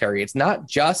multiplanetary,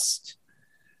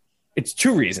 it's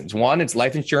two reasons. One, it's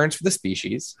life insurance for the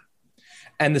species.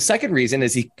 And the second reason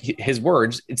is his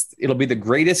words, it'll be the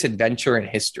greatest adventure in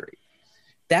history.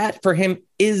 That for him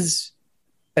is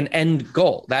an end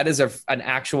goal. That is an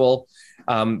actual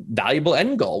valuable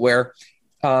end goal where,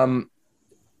 the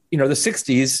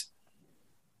 60s,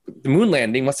 the moon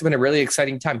landing must have been a really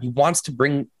exciting time. He wants to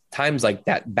bring times like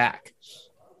that back.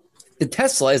 The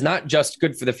Tesla is not just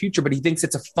good for the future, but he thinks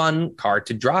it's a fun car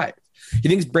to drive. He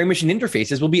thinks brain machine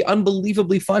interfaces will be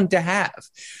unbelievably fun to have.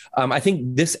 I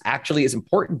think this actually is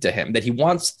important to him, that he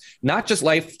wants not just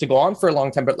life to go on for a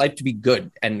long time, but life to be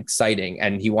good and exciting.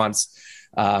 And he wants,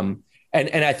 and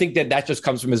I think that just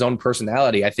comes from his own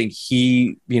personality. I think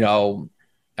he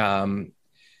thinks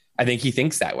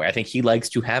that way. I think he likes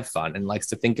to have fun and likes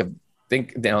to think of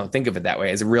it that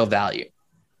way as a real value.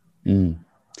 Mm.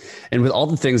 And with all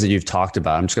the things that you've talked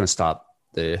about, I'm just going to stop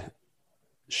the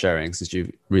sharing since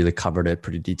you've really covered it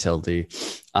pretty detailedly.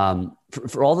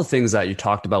 For all the things that you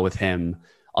talked about with him,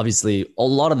 obviously a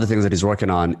lot of the things that he's working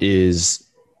on is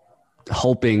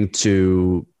hoping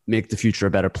to make the future a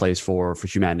better place for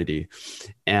humanity.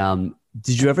 Did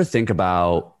you ever think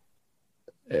about,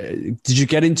 did you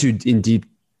get into in deep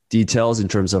details in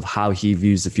terms of how he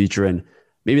views the future, and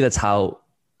maybe that's how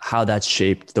that's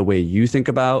shaped the way you think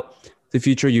about the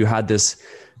future? You had this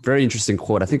very interesting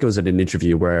quote, I think it was in an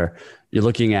interview, where you're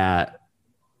looking at,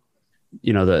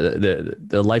 the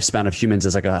lifespan of humans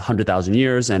is like 100,000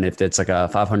 years. And if it's like a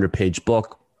 500-page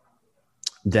book,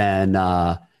 then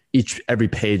every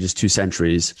page is 2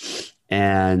 centuries.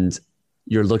 And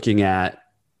you're looking at,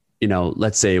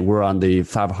 let's say we're on the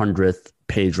 500th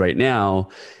page right now.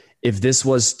 If this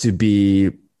was to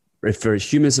be, if for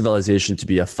human civilization to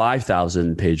be a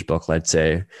 5,000 page book, let's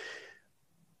say,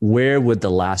 where would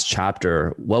the last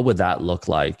chapter, what would that look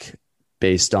like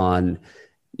based on,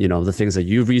 the things that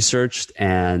you've researched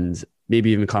and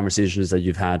maybe even conversations that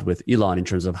you've had with Elon in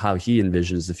terms of how he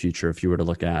envisions the future if you were to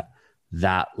look at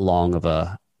that long of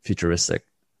a futuristic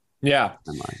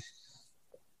timeline?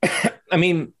 I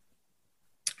mean,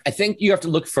 I think you have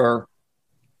to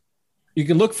you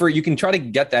can try to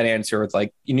get that answer with,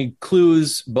 like, you need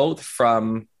clues both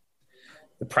from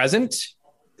the present.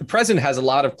 The present has a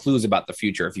lot of clues about the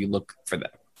future if you look for them.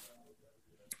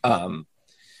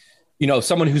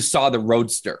 Someone who saw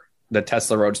the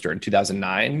Tesla Roadster in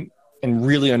 2009 and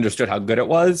really understood how good it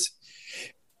was,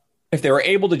 if they were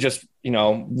able to just,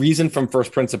 reason from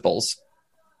first principles,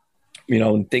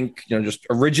 and think, just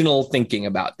original thinking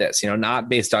about this, not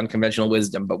based on conventional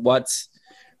wisdom, but what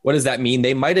does that mean?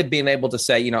 They might have been able to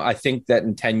say, I think that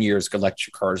in 10 years,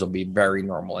 electric cars will be very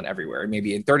normal and everywhere.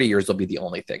 Maybe in 30 years, they'll be the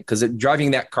only thing. Because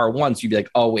driving that car once, you'd be like,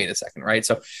 oh, wait a second, right?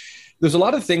 So there's a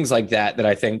lot of things like that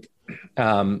I think,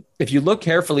 if you look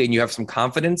carefully and you have some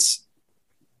confidence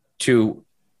to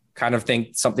kind of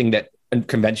think something that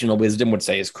conventional wisdom would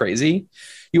say is crazy,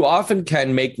 you often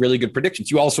can make really good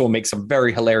predictions. You also will make some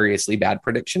very hilariously bad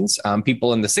predictions.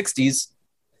 People in the 60s,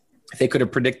 if they could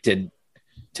have predicted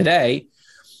today,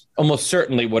 almost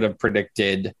certainly would have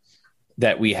predicted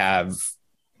that we have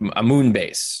a moon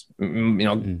base,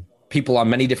 people on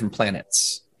many different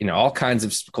planets, all kinds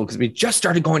of, because we just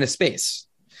started going to space.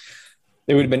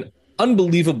 They would have been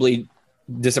unbelievably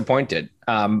disappointed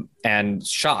and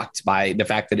shocked by the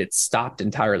fact that it stopped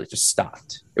entirely, just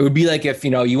stopped. It would be like if,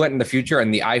 you went in the future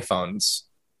and the iPhones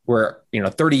were,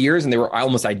 30 years and they were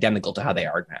almost identical to how they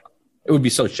are now. It would be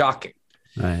so shocking.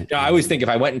 Right. I always think if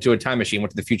I went into a time machine,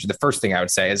 went to the future, the first thing I would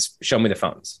say is, show me the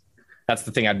phones. That's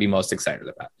the thing I'd be most excited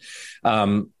about.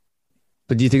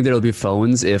 But do you think there'll be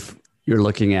phones if you're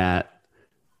looking at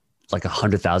like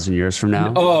 100,000 years from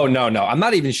now? Oh, no. I'm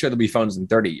not even sure there'll be phones in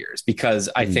 30 years because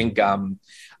I think,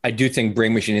 I do think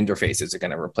brain machine interfaces are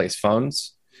going to replace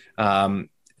phones.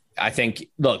 I think,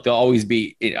 look, there'll always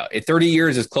be, 30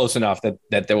 years is close enough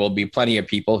that there will be plenty of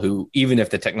people who, even if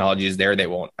the technology is there, they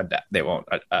won't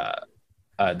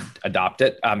adopt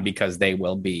it because they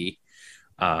will be,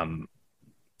 they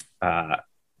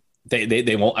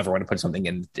won't ever want to put something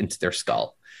into their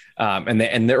skull. Or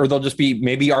they'll just be,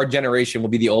 maybe our generation will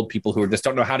be the old people who just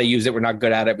don't know how to use it. We're not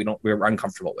good at it. We're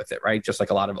uncomfortable with it. Right. Just like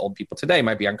a lot of old people today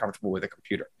might be uncomfortable with a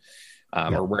computer,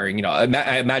 or wearing,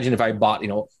 imagine if I bought,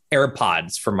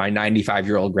 AirPods for my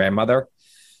 95-year-old grandmother.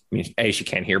 I mean, she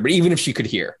can't hear, but even if she could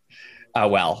hear,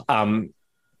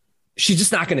 she's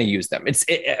just not going to use them.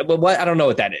 I don't know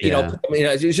what that is.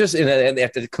 It's just, and they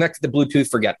have to connect to the Bluetooth,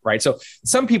 forget. Right. So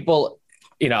some people,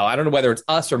 I don't know whether it's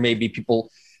us or maybe people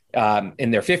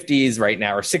in their 50s right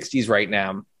now or 60s right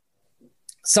now.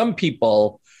 Some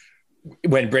people,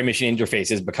 when brain machine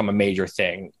interfaces become a major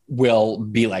thing, will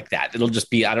be like that. It'll just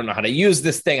be, I don't know how to use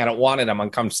this thing. I don't want it.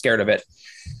 I'm scared of it.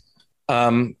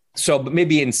 But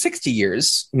maybe in 60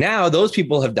 years, now those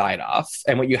people have died off.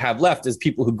 And what you have left is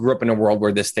people who grew up in a world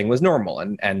where this thing was normal.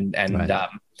 And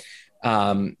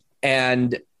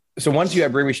so once you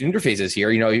have brain machine interfaces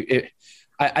here,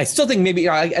 I still think maybe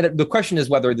the question is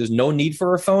whether there's no need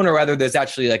for a phone or whether there's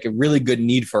actually like a really good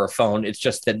need for a phone. It's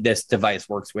just that this device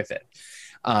works with it.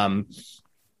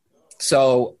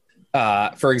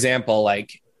 For example,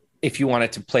 like if you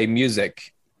wanted to play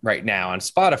music right now on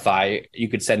Spotify, you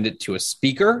could send it to a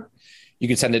speaker. You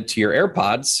could send it to your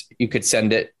AirPods. You could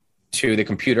send it to the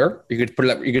computer. You could put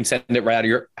it up, you can send it right out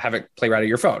of have it play right out of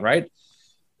your phone, right?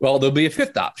 Well, there'll be a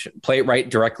fifth option, play it right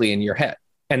directly in your head.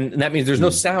 And that means there's no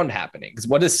sound happening. Because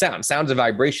what is sound? Sound's a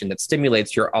vibration that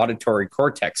stimulates your auditory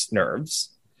cortex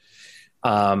nerves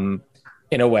in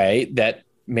a way that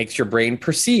makes your brain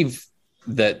perceive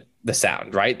the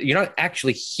sound, right? You're not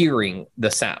actually hearing the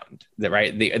sound,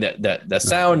 right? The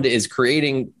sound is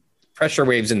creating pressure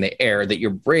waves in the air that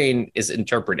your brain is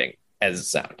interpreting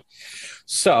as sound.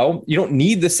 So you don't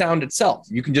need the sound itself.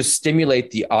 You can just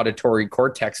stimulate the auditory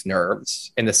cortex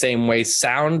nerves in the same way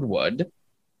sound would.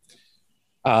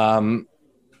 You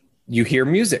hear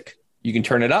music. You can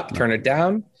turn it up, turn it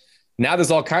down. Now there's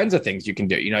all kinds of things you can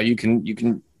do. You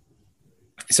can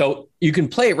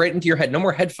play it right into your head. No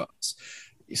more headphones.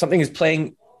 Something is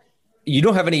playing. You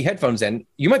don't have any headphones in.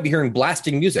 You might be hearing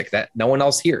blasting music that no one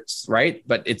else hears, right?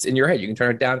 But it's in your head. You can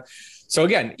turn it down. So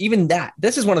again, even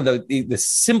this is one of the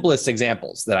simplest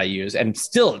examples that I use, and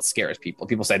still it scares people.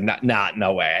 People say,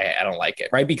 no way, I don't like it,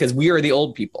 right? Because we are the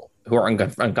old people who are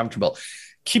uncomfortable.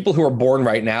 People who are born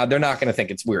right now, they're not going to think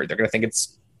it's weird. They're going to think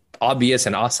it's obvious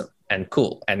and awesome and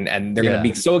cool. And they're going to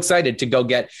be so excited to go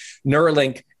get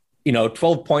Neuralink,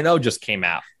 12.0 just came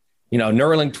out.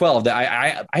 Neuralink 12,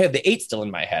 I have the 8 still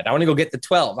in my head. I want to go get the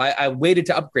 12. I waited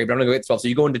to upgrade, but I'm going to go get 12. So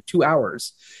you go into 2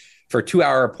 hours for a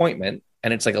 2-hour appointment,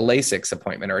 and it's like a LASIK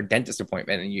appointment or a dentist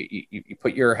appointment. And you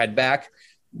put your head back.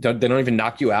 They don't even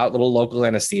knock you out. Little local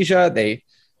anesthesia. They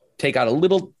take out a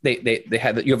little, you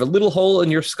have a little hole in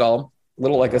your skull,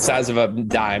 little like the size of a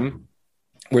dime,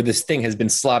 where this thing has been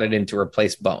slotted in to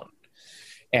replace bone.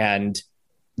 And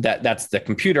that's the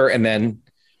computer. And then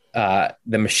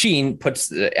the machine puts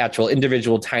the actual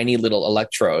individual tiny little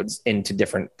electrodes into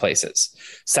different places.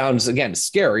 Sounds, again,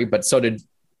 scary, but so did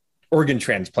organ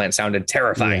transplant. Sounded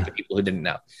terrifying to people who didn't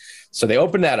know. So they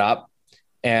open that up,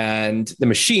 and the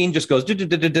machine just goes,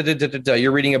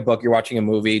 you're reading a book, you're watching a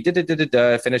movie,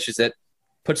 finishes it,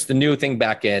 puts the new thing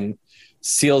back in,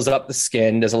 seals up the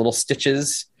skin, does a little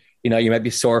stitches. You might be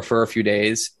sore for a few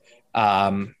days.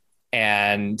 And,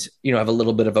 have a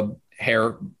little bit of a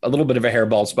hair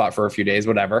bald spot for a few days,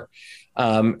 whatever.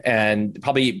 And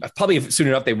probably soon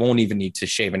enough, they won't even need to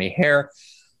shave any hair.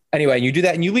 Anyway, you do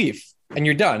that and you leave and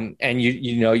you're done. And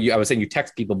I was saying you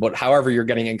text people, but however you're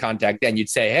getting in contact, then you'd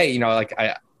say, hey,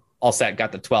 I all set,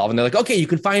 got the 12. And they're like, okay, you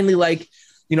can finally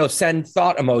send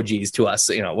thought emojis to us,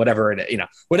 whatever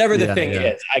the thing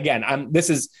is. Again,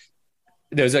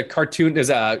 there's a cartoon, there's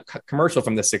a commercial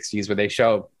from the 60s where they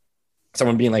show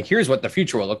someone being like, here's what the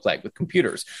future will look like with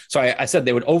computers. So I said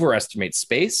they would overestimate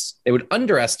space. They would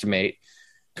underestimate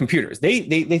computers.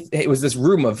 It was this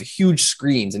room of huge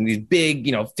screens and these big,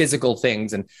 physical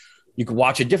things. And you could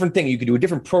watch a different thing. You could do a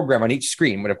different program on each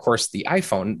screen. But of course, the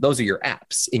iPhone, those are your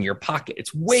apps in your pocket.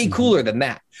 It's way cooler than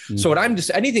that. Mm-hmm. So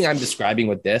anything I'm describing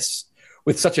with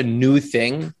such a new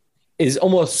thing is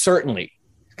almost certainly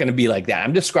going to be like that.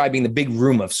 I'm describing the big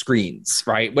room of screens,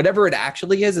 right? Whatever it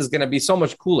actually is going to be so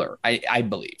much cooler, I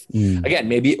believe. Again,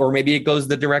 maybe it goes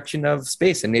the direction of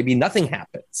space and maybe nothing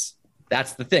happens.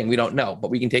 That's the thing. We don't know,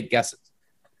 but we can take guesses.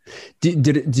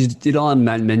 Did Elon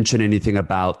mention anything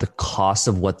about the cost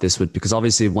of what this would, because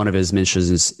obviously one of his missions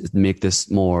is make this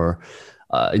more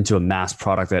into a mass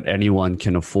product that anyone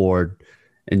can afford.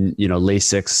 And,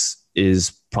 LASIK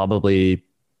is probably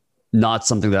not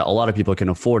something that a lot of people can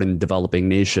afford in developing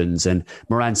nations. And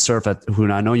Moran Surf,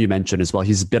 who I know you mentioned as well,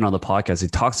 he's been on the podcast. He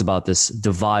talks about this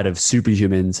divide of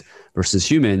superhumans versus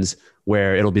humans,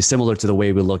 where it'll be similar to the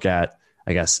way we look at,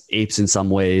 I guess, apes in some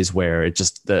ways, where it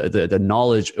just the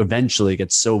knowledge eventually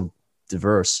gets so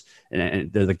diverse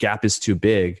and the gap is too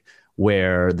big,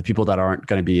 where the people that aren't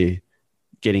going to be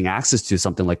getting access to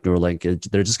something like Neuralink,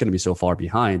 they're just going to be so far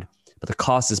behind. But the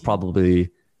cost is probably the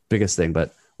biggest thing.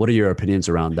 But what are your opinions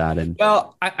around that? And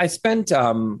well, I spent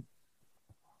a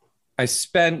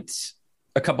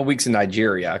couple of weeks in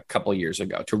Nigeria a couple of years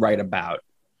ago to write about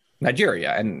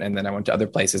Nigeria, and then I went to other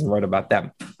places and wrote about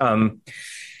them.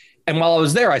 And while I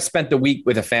was there, I spent the week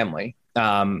with a family,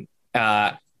 and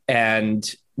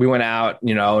we went out,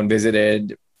 and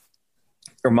visited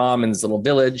her mom in this little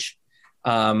village,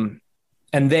 and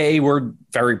they were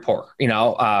very poor.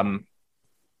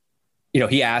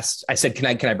 He asked, I said, can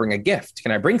I bring a gift?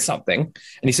 Can I bring something? And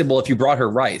he said, well, if you brought her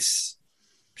rice,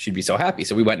 she'd be so happy.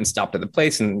 So we went and stopped at the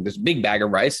place, and this big bag of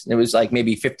rice, and it was like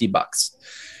maybe $50,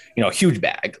 a huge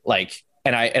bag.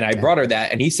 And I brought her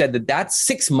that, and he said that that's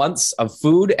 6 months of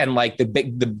food and like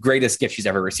the greatest gift she's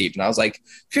ever received. And I was like,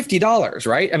 $50,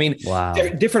 right? I mean, wow.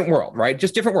 Different world, right?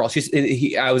 Just different world.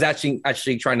 I was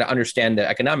actually trying to understand the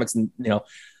economics, and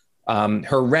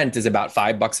her rent is about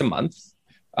 $5 a month.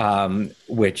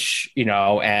 Which,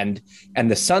 and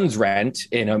the son's rent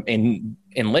in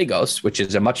Lagos, which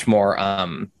is a much more,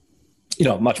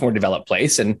 much more developed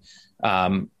place, and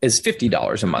is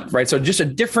 $50 a month, right? So just a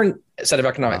different set of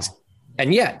economics. Wow.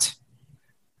 And yet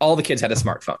all the kids had a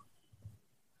smartphone.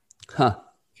 Huh.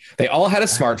 They all had a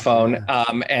smartphone,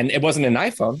 and it wasn't an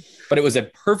iPhone, but it was a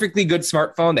perfectly good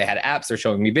smartphone. They had apps. They're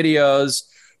showing me videos.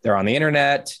 They're on the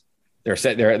internet.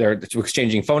 They're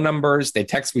exchanging phone numbers. They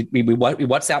text. We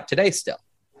WhatsApp today still.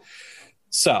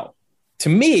 So to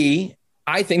me,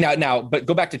 I think now, but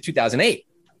go back to 2008,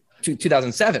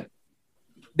 2007.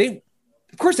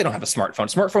 Of course, they don't have a smartphone.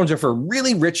 Smartphones are for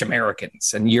really rich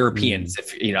Americans and Europeans,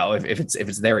 if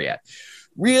it's there yet.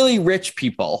 Really rich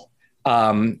people,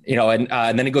 and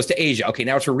then it goes to Asia. Okay,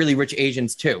 now it's for really rich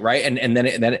Asians too, right? And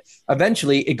then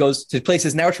eventually it goes to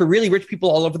places. Now it's for really rich people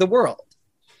all over the world.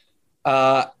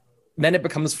 Then it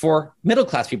becomes for middle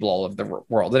class people all over the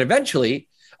world, and eventually,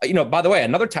 by the way,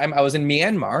 another time I was in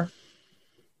Myanmar,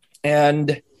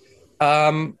 and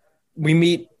we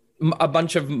meet a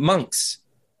bunch of monks.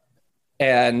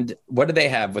 And what do they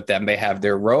have with them? They have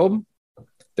their robe,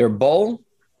 their bowl,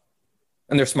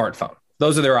 and their smartphone.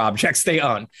 Those are their objects they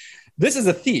own. This is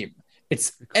a theme.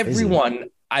 It's everyone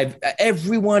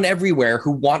everywhere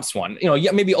who wants one.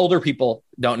 Maybe older people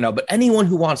don't know, but anyone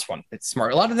who wants one, it's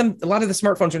smart. A lot of the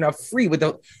smartphones are now free with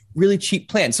a really cheap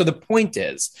plan. So the point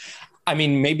is,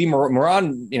 maybe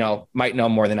Moran, might know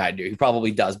more than I do. He probably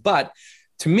does, but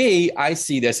to me, I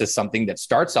see this as something that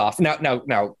starts off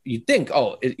now. You think,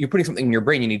 you're putting something in your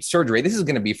brain, you need surgery. This is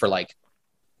going to be for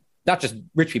not just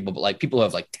rich people, but people who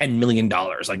have $10 million,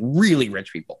 really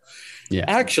rich people. Yeah.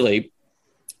 Actually,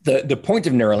 the point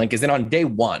of Neuralink is that on day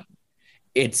one,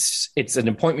 it's an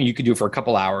appointment you could do for a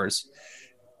couple hours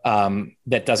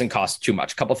that doesn't cost too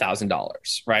much, a couple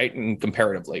 $1,000s, right? And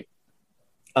comparatively.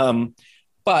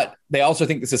 But they also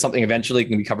think this is something eventually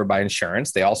can be covered by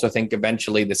insurance. They also think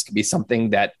eventually this could be something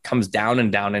that comes down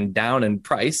and down and down in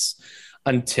price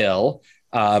until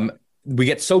we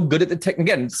get so good at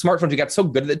smartphones, we got so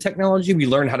good at the technology, we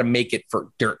learn how to make it for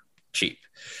dirt cheap.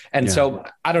 And so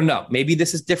I don't know, maybe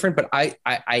this is different, but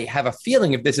I have a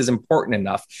feeling if this is important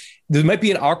enough, there might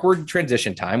be an awkward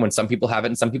transition time when some people have it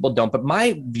and some people don't. But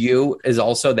my view is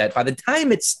also that by the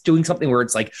time it's doing something where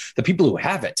it's the people who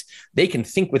have it, they can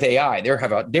think with AI, they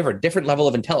have a different level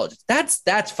of intelligence.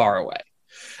 That's far away.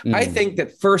 I think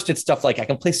that first it's stuff like I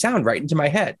can play sound right into my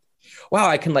head. Wow,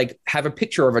 I can have a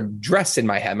picture of a dress in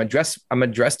my head. I'm a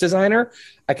dress designer.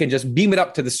 I can just beam it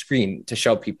up to the screen to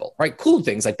show people, right? Cool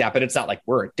things like that, but it's not like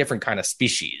we're a different kind of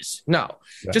species. No,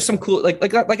 just some cool, like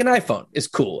an iPhone is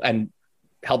cool and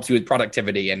helps you with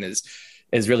productivity and is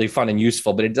really fun and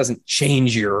useful, but it doesn't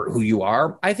change who you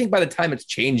are. I think by the time it's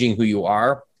changing who you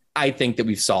are, I think that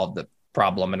we've solved the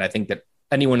problem. And I think that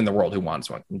anyone in the world who wants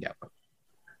one can get one.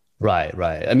 Right.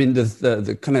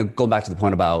 The kind of going back to the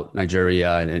point about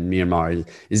Nigeria and Myanmar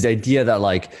is the idea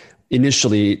that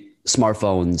initially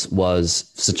smartphones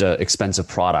was such an expensive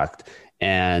product.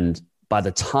 And by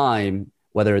the time,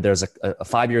 whether there's a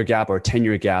 5-year gap or a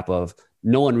 10-year gap of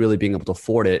no one really being able to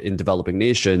afford it in developing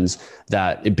nations,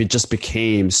 that it just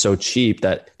became so cheap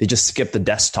that they just skipped the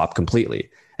desktop completely.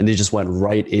 And they just went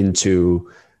right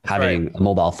into having a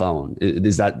mobile phone.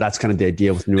 That's kind of the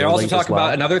idea with Neuralink. They also talk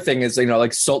about another thing is,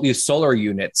 these solar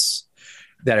units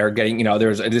that are getting,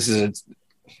 this is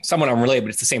somewhat unrelated, but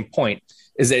it's the same point,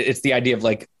 is that it's the idea of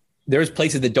there's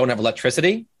places that don't have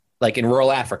electricity, like in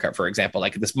rural Africa, for example.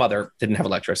 This mother didn't have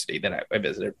electricity that I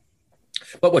visited.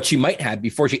 But what she might have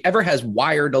before she ever has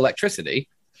wired electricity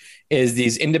is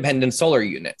these independent solar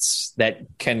units that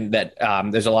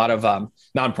there's a lot of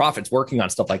nonprofits working on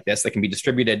stuff like this that can be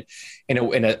distributed in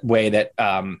a way that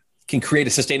can create a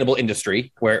sustainable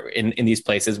industry where in these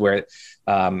places where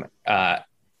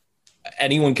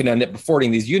anyone can end up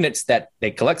affording these units that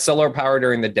they collect solar power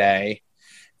during the day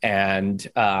and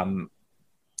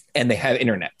they have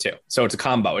internet too. So it's a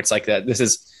combo. It's this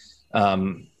is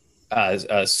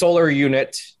a solar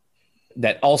unit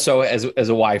that also as a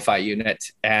Wi-Fi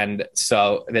unit. And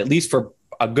so at least for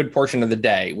a good portion of the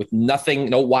day with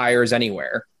no wires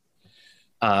anywhere,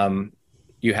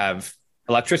 you have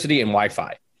electricity and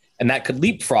Wi-Fi, and that could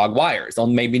leapfrog wires. They'll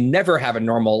maybe never have a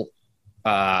normal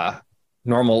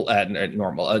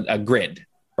grid.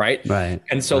 Right.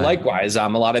 And so likewise, a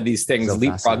lot of these things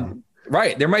leapfrog.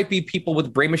 Right. There might be people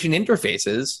with brain machine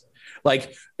interfaces.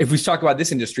 If we talk about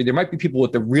this industry, there might be people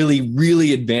with the really,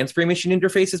 really advanced brain machine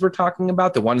interfaces we're talking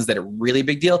about, the ones that are really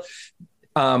big deal,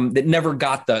 that never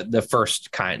got the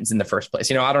first kinds in the first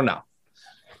place. I don't know.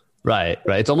 Right.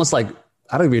 It's almost like,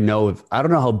 I don't know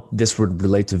how this would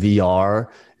relate to VR.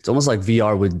 It's almost like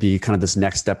VR would be kind of this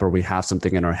next step where we have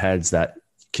something in our heads that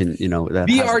can, that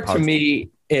VR to me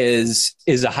is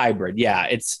a hybrid. Yeah.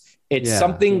 It's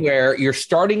something where you're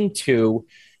starting to,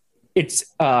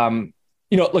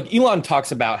 look, Elon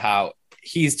talks about how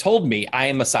he's told me I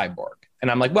am a cyborg.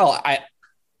 And I'm like, well,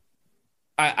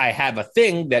 I have a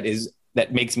thing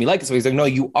that makes me like it. So he's like, no,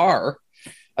 you are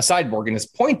a cyborg. And his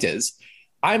point is,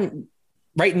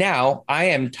 right now I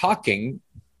am talking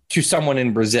to someone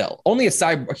in Brazil. Only a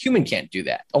human can't do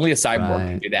that. Only a cyborg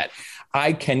can do that.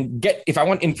 I can if I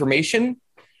want information,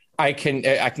 I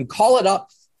can call it up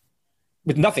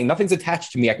with nothing. Nothing's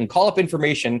attached to me. I can call up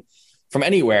information from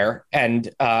anywhere and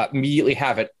immediately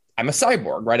have it. I'm a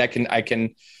cyborg, right? I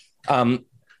can.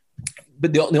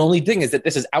 But the only thing is that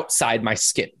this is outside my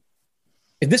skin.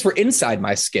 If this were inside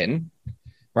my skin,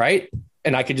 right,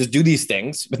 and I could just do these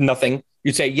things with nothing,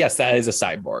 you'd say, yes, that is a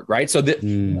cyborg, right? So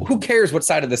who cares what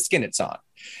side of the skin it's on?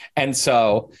 And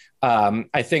so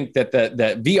I think that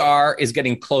the VR is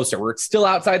getting closer, where it's still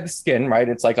outside the skin, right?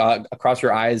 It's like across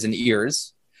your eyes and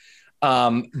ears.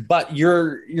 But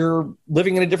you're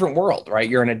living in a different world, right?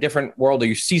 You're in a different world, or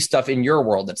you see stuff in your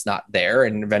world that's not there.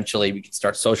 And eventually we can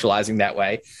start socializing that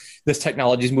way. This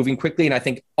technology is moving quickly. And I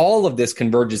think all of this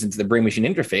converges into the brain machine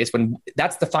interface when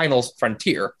that's the final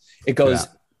frontier. It goes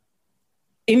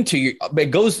it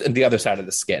goes in the other side of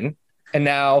the skin. And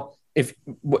now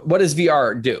what does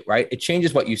VR do, right? It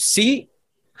changes what you see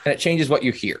and it changes what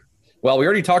you hear. Well, we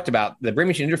already talked about the brain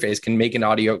machine interface can make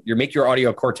your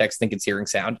audio cortex think it's hearing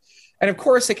sound. And of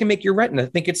course it can make your retina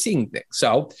think it's seeing things.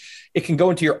 So it can go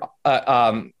into your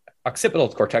occipital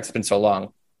cortex. It's been so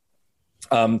long.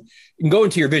 You can go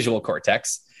into your visual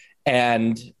cortex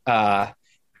and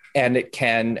it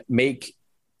can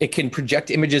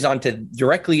project images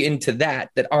directly into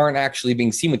that aren't actually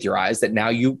being seen with your eyes, that now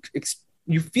you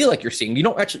feel like you're seeing. You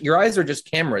don't actually, your eyes are just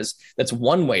cameras. That's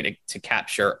one way to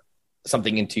capture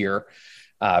something into your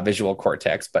visual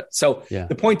cortex. But so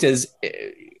the point is,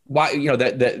 why,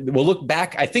 we'll look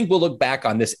back. I think we'll look back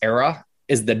on this era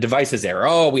is the devices era.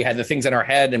 Oh, we had the things in our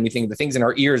head, and we think the things in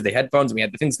our ears, the headphones, and we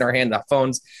had the things in our hand, the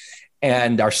phones,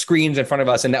 and our screens in front of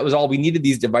us. And that was all we needed,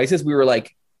 these devices. We were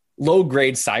like low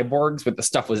grade cyborgs, but the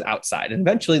stuff was outside. And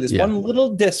eventually this one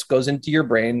little disc goes into your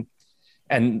brain,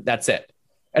 and that's it.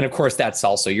 And of course, that's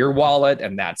also your wallet,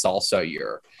 and that's also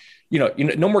your,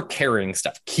 no more carrying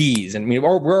stuff, keys. And I mean, we're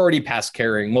already past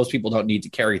carrying. Most people don't need to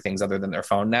carry things other than their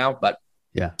phone now, but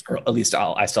or at least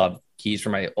I still have keys for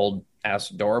my old ass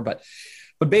door. But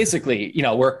basically,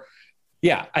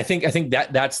 I think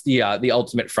that's the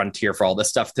ultimate frontier for all this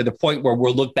stuff, to the point where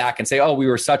we'll look back and say, oh, we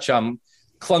were such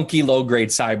clunky low grade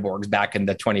cyborgs back in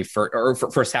the 21st or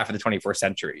first half of the 21st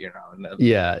century.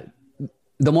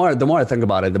 The more I think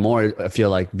about it, the more I feel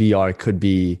like VR could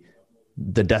be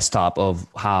the desktop of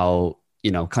how,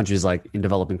 countries like in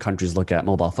developing countries look at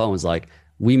mobile phones. Like,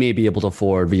 we may be able to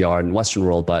afford VR in the Western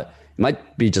world, but it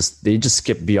might be they just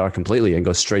skip VR completely and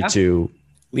go straight to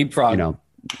leapfrog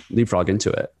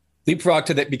into it. Leapfrog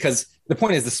to that, because the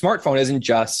point is the smartphone isn't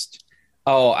just,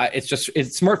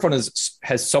 smartphone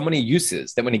has so many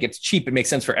uses that when it gets cheap, it makes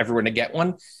sense for everyone to get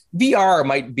one. VR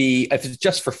might be, if it's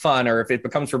just for fun, or if it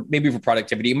becomes for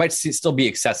productivity, it might still be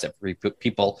excessive for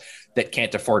people that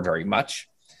can't afford very much.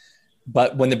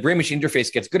 But when the brain machine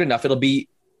interface gets good enough, it'll be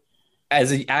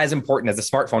as important as a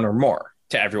smartphone or more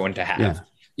to everyone to have,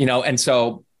 and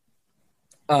so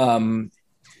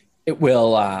it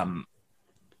will.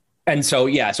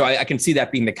 So I can see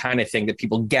that being the kind of thing that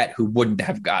people get who wouldn't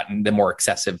have gotten the more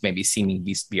excessive, maybe seeming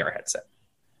VR headset.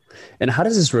 And how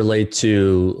does this relate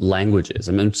to languages?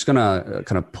 I mean, I'm just going to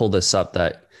kind of pull this up,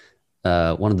 that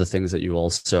one of the things that you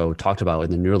also talked about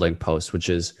in the Neuralink post, which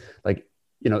is like,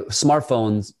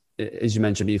 smartphones, as you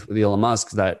mentioned, with Elon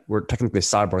Musk, that we're technically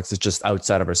cyborgs, it's just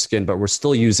outside of our skin, but we're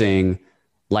still using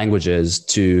languages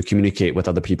to communicate with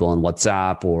other people on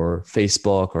WhatsApp or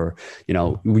Facebook, or,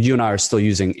 you and I are still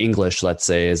using English, let's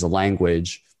say, as a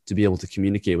language to be able to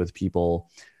communicate with people.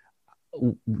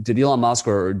 Did Elon Musk,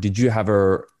 or did you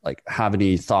ever have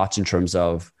any thoughts in terms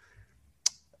of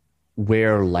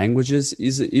where languages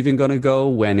is even going to go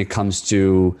when it comes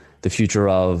to the future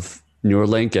of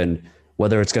Neuralink, and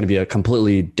whether it's going to be a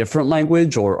completely different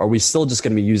language, or are we still just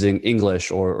going to be using English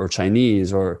or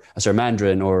Chinese or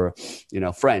Mandarin or,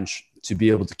 French to be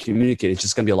able to communicate? It's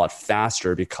just going to be a lot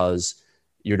faster because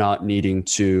you're not needing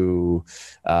to,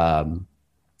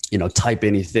 type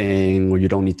anything, or you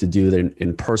don't need to do that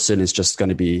in person. It's just going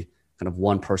to be kind of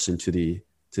one person to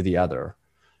the other.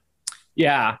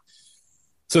 Yeah.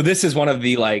 So this is one of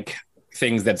the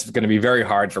things that's going to be very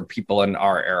hard for people in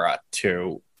our era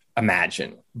to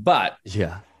imagine. But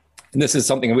and this is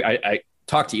something I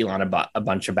talked to Elon about a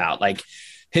bunch about.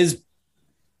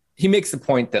 He makes the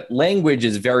point that language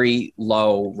is very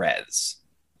low res.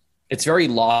 It's very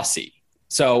lossy.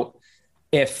 So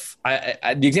if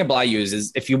the example I use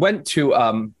is, if you went to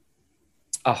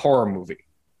a horror movie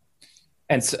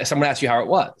and someone asked you how it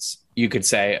was, you could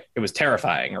say it was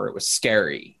terrifying, or it was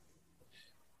scary,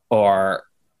 or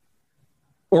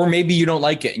maybe you don't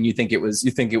like it and you think it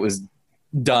was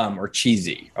dumb or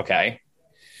cheesy. Okay.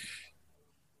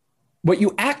 What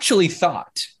you actually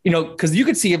thought, because you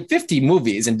could see 50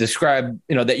 movies and describe,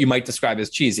 that you might describe as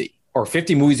cheesy. or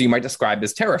 50 movies you might describe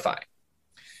as terrifying.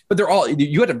 But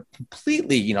you had a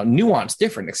completely, nuanced,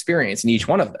 different experience in each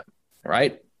one of them,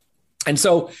 right? And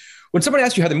so when somebody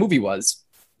asks you how the movie was,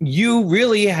 you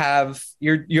really you have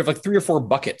like 3 or 4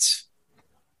 buckets,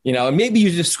 and maybe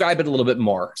you describe it a little bit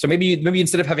more. So maybe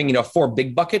instead of having, 4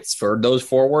 big buckets for those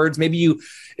 4 words, maybe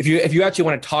if you actually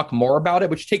want to talk more about it,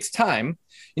 which takes time,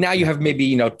 now you have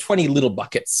maybe, 20 little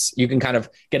buckets. You can kind of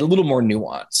get a little more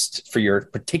nuanced for your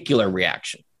particular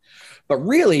reaction. But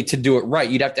really, to do it right,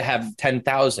 you'd have to have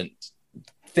 10,000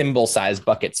 thimble-sized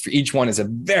buckets. For each one is a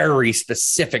very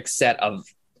specific set of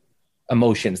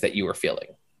emotions that you are feeling.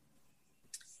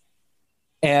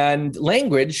 And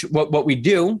language, what we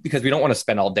do, because we don't want to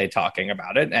spend all day talking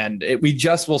about it, and we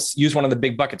just will use one of the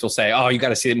big buckets. We'll say, oh, you got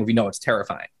to see the movie. No, it's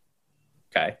terrifying.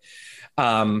 Okay.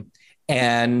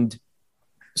 And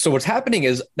so what's happening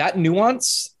is that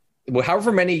nuance,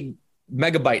 however many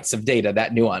megabytes of data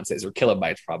that nuance is, or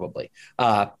kilobytes probably,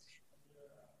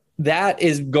 that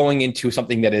is going into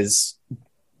something that is,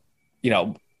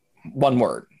 one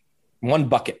word, one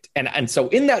bucket. And so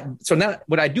now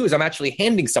what I do is I'm actually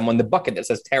handing someone the bucket that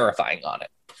says terrifying on it.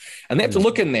 And they have to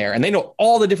look in there, and they know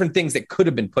all the different things that could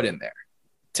have been put in there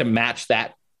to match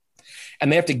that.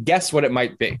 And they have to guess what it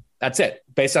might be. That's it.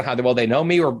 Based on how well they know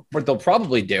me, or what they'll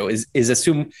probably do is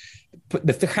assume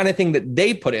the kind of thing that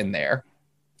they put in there,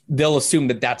 they'll assume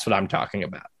that that's what I'm talking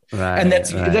about. Right, and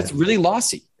that's really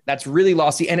lossy. That's really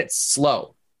lossy, and it's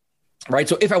slow, right?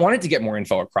 So if I wanted to get more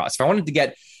info across, if I wanted to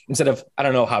get, instead of, I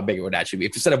don't know how big it would actually be,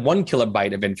 if instead of 1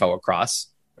 kilobyte of info across,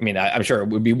 I mean, I'm sure it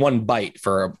would be 1 byte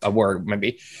for a word,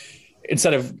 maybe.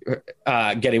 Instead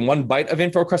of getting 1 byte of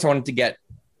info across, I wanted to get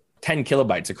 10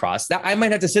 kilobytes across. That I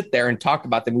might have to sit there and talk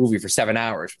about the movie for 7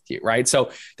 hours with you, right?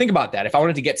 So think about that. If I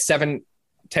wanted to get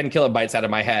 10 kilobytes out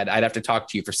of my head, I'd have to talk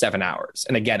to you for 7 hours.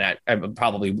 And again, I'm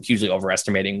probably hugely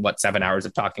overestimating what 7 hours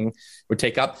of talking would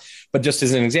take up, but just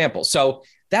as an example. So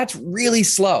that's really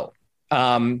slow.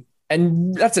 And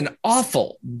that's an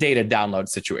awful data download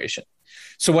situation.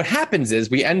 So what happens is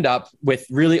we end up with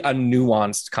really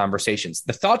unnuanced conversations.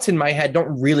 The thoughts in my head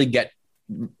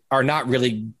are not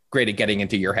really great at getting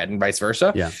into your head, and vice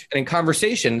versa. Yeah. And in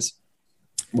conversations,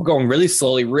 we're going really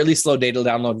slowly, really slow data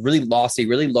download, really lossy,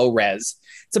 really low res.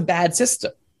 It's a bad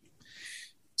system.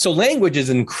 So language is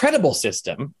an incredible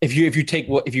system if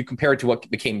you compare it to what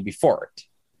became before it,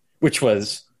 which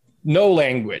was no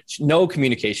language, no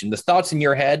communication. The thoughts in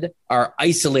your head are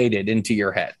isolated into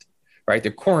your head, right?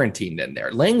 They're quarantined in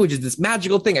there. Language is this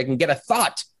magical thing. I can get a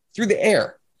thought through the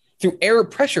air, through air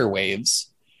pressure waves.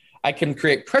 I can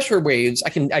create pressure waves.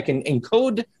 I can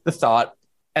encode the thought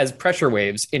as pressure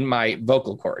waves in my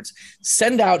vocal cords,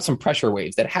 send out some pressure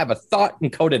waves that have a thought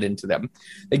encoded into them.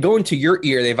 They go into your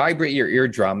ear, they vibrate your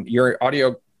eardrum, your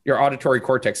auditory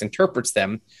cortex interprets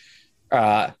them,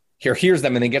 hears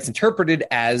them, and then gets interpreted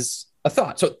as a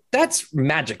thought. So that's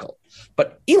magical.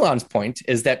 But Elon's point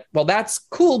is that, well, that's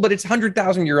cool, but it's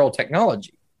 100,000-year-old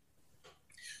technology.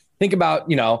 Think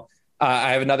about,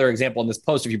 I have another example in this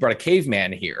post. If you brought a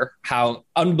caveman here, how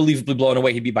unbelievably blown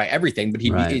away he'd be by everything. But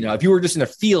he'd be, if you were just in a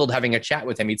field having a chat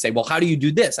with him, he'd say, well, how do you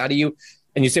do this? And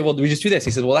you say, well, we just do this.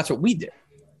 He says, well, that's what we did.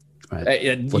 Right.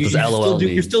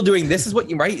 You're still doing this is what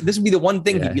you, right? This would be the one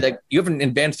thing he'd be like, you haven't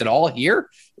advanced at all here,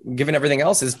 given everything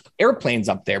else is airplanes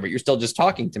up there, but you're still just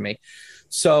talking to me.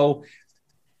 So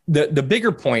the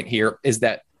bigger point here is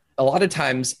that a lot of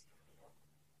times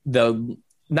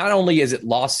not only is it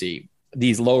lossy,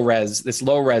 this low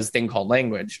res thing called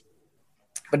language,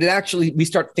 but we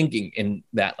start thinking in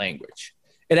that language.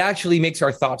 It actually makes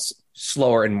our thoughts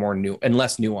slower and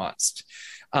less nuanced.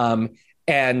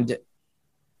 And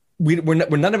we're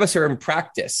none of us are in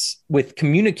practice with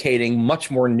communicating much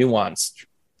more nuanced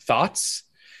thoughts.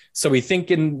 So we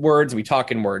think in words, we talk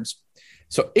in words.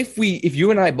 So if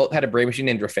you and I both had a brain machine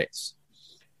interface,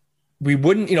 we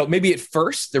wouldn't, maybe at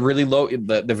first, the really low,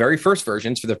 the very first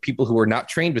versions for the people who are not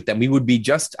trained with them,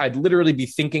 I'd literally be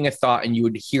thinking a thought and you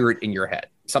would hear it in your head,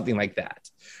 something like that.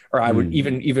 Or I would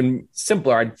even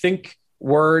simpler, I'd think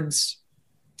words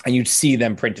and you'd see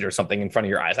them printed or something in front of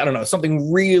your eyes. I don't know,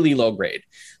 something really low grade.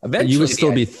 Eventually, you would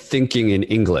still be thinking in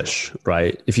English,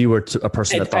 right? If you were a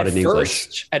person that thought in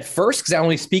English. At first, because I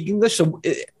only speak English. So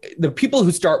the people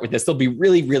who start with this, they'll be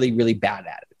really, really, really bad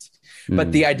at it.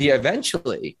 But the idea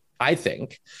eventually, I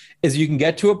think, is you can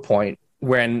get to a point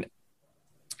when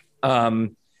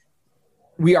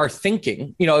we are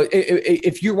thinking,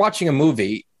 if you're watching a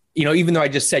movie, even though I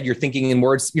just said you're thinking in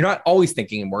words, you're not always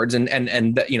thinking in words. And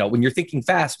when you're thinking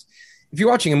fast, if you're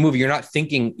watching a movie, you're not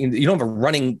thinking, you don't have a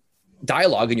running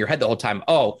dialogue in your head the whole time.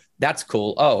 Oh, that's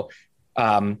cool. Oh,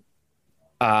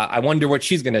 I wonder what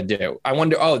she's going to do. I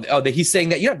wonder, that he's saying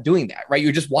that. You're not doing that, right?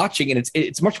 You're just watching, and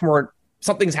it's much more,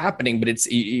 something's happening, but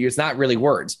it's not really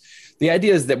words. The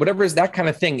idea is that whatever is that kind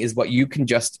of thing is what you can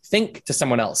just think to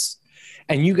someone else.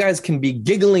 And you guys can be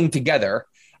giggling together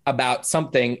about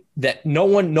something that no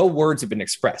words have been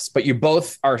expressed, but you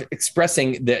both are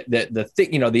expressing the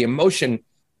thing, the emotion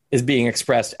is being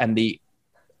expressed and the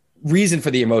reason for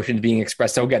the emotion is being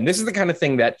expressed. So again, this is the kind of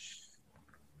thing that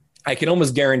I can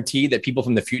almost guarantee that people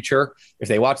from the future, if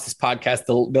they watch this podcast,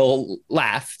 they'll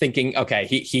laugh thinking, okay,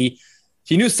 he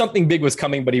knew something big was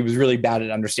coming, but he was really bad at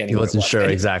understanding. He wasn't sure.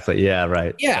 Exactly. Yeah.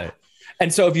 Right. Yeah. Right.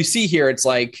 And so if you see here, it's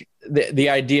like the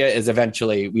idea is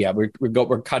eventually,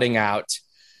 we're cutting out.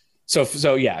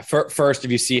 So yeah, first,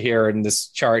 if you see here in this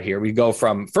chart here, we go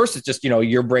from first, it's just,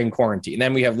 your brain quarantine. And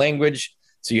then we have language.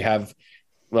 So you have,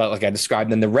 well, like I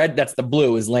described, then the red, that's the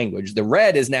blue is language. The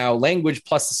red is now language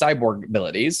plus the cyborg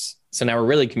abilities. So now we're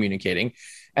really communicating.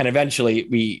 And eventually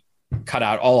we cut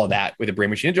out all of that with a brain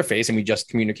machine interface and we just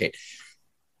communicate.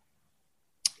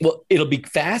 Well, it'll be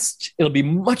fast. It'll be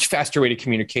much faster way to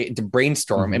communicate and to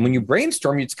brainstorm. Mm-hmm. And when you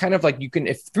brainstorm, it's kind of like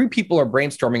if 3 people are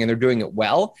brainstorming and they're doing it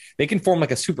well, they can form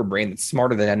like a super brain that's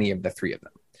smarter than any of the 3 of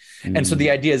them. Mm-hmm. And so the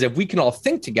idea is if we can all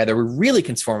think together, we really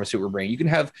can form a super brain. You can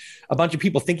have a bunch of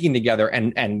people thinking together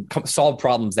and solve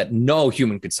problems that no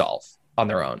human could solve on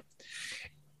their own.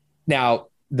 Now,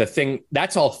 the thing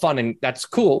that's all fun and that's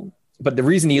cool. But the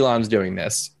reason Elon's doing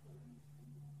this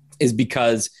is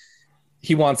because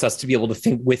he wants us to be able to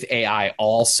think with AI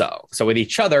also. So with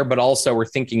each other, but also we're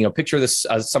thinking, picture this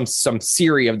as some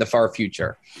Siri of the far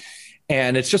future.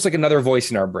 And it's just like another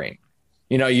voice in our brain.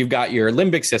 You've got your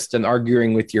limbic system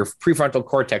arguing with your prefrontal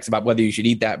cortex about whether you should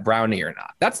eat that brownie or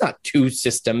not. That's not 2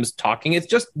 systems talking. It's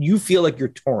just, you feel like you're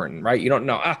torn, right? You don't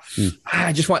know,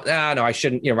 I just want, no, I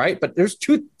shouldn't, right? But there's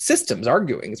 2 systems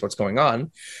arguing is what's going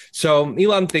on. So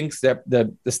Elon thinks that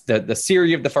the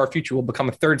Siri of the far future will become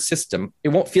a 3rd system. It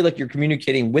won't feel like you're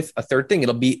communicating with a 3rd thing.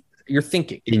 It'll be, you're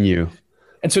thinking. In you.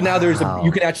 And so now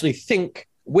you can actually think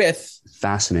with.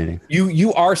 Fascinating.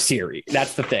 You are Siri.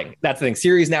 That's the thing.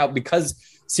 Siri is now, because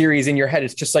Siri is in your head.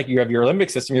 It's just like you have your limbic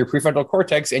system, your prefrontal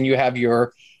cortex, and you have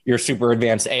your super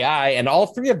advanced AI, and all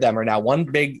 3 of them are now one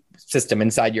big system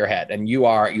inside your head. And you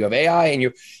have AI,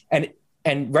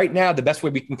 and right now the best way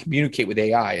we can communicate with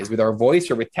AI is with our voice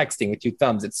or with texting with 2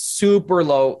 thumbs. It's super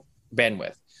low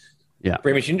bandwidth. Yeah.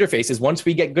 Brain machine interfaces. Once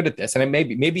we get good at this, and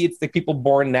maybe it's the people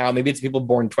born now, maybe it's people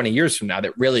born 20 years from now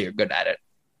that really are good at it.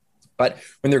 But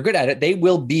when they're good at it, they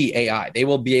will be AI. They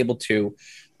will be able to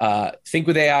think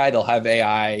with AI. They'll have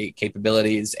AI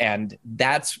capabilities. And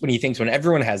that's when he thinks when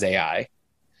everyone has AI,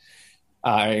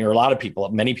 or a lot of people,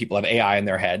 many people have AI in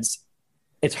their heads,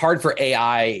 it's hard for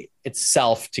AI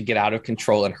itself to get out of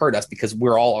control and hurt us because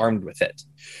we're all armed with it.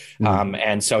 Mm-hmm.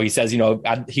 And so he says,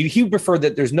 he preferred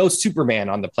that there's no Superman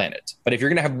on the planet. But if you're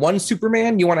going to have one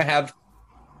Superman, you want to have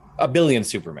a billion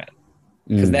Superman.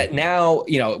 Because that now,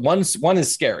 one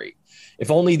is scary. If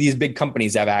only these big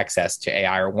companies have access to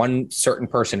AI or one certain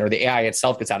person or the AI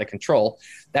itself gets out of control,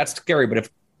 that's scary. But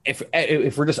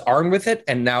if we're just armed with it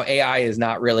and now AI is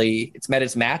not really, it's met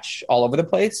its match all over the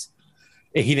place,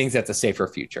 he thinks that's a safer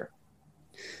future.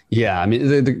 Yeah. I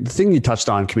mean, the thing you touched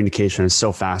on, communication, is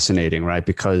so fascinating, right?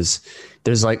 Because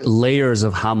there's like layers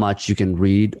of how much you can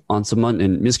read on someone,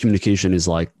 and miscommunication is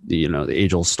like, the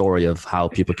age-old story of how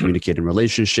people communicate in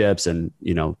relationships and,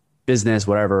 business,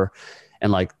 whatever.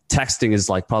 And like texting is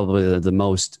like probably the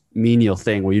most menial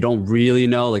thing where you don't really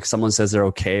know, like someone says they're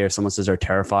okay or someone says they're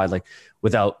terrified, like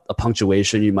without a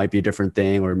punctuation, you might be a different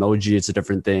thing, or emoji, it's a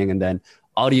different thing. And then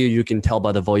audio, you can tell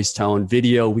by the voice tone.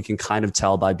 Video, we can kind of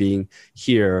tell by being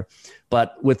here.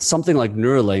 But with something like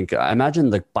Neuralink, I imagine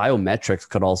like biometrics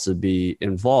could also be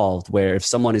involved, where if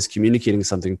someone is communicating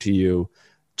something to you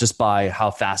just by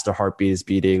how fast their heartbeat is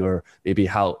beating, or maybe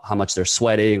how much they're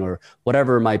sweating, or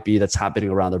whatever it might be that's happening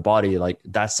around their body, like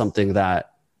that's something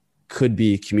that could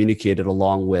be communicated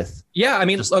along with. Yeah, I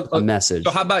mean, look, a message.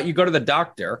 So how about you go to the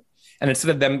doctor, and instead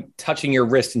of them touching your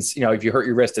wrist and, if you hurt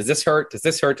your wrist, does this hurt? Does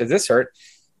this hurt? Does this hurt?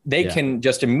 They can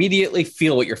just immediately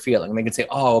feel what you're feeling. And they can say,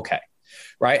 oh, okay.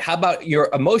 Right. How about your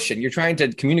emotion? You're trying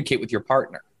to communicate with your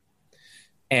partner,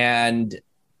 and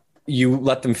you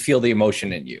let them feel the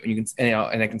emotion in you, and you can,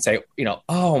 and I can say,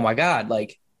 oh my God,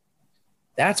 like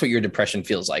that's what your depression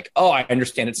feels like. Oh, I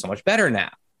understand it so much better now.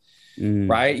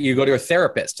 Right. You go to a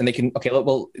therapist and they can,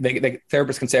 the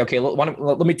therapist can say, okay,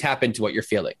 let me tap into what you're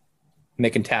feeling. And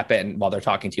they can tap in while they're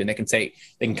talking to you, and they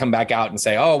can come back out and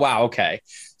say, oh, wow. Okay.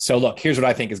 So look, here's what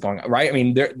I think is going on. Right. I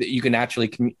mean, you can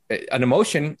actually, an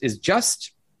emotion is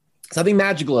just something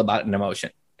magical about an emotion.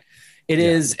 It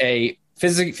is a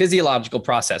physiological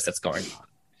process that's going on.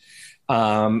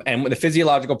 And with the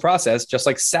physiological process, just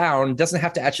like sound doesn't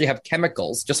have to actually have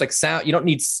chemicals, just like sound, you don't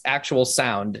need actual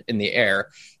sound in the air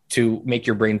to make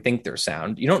your brain think there's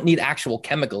sound. You don't need actual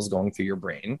chemicals going through your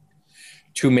brain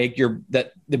to make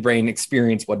the brain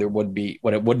experience what it would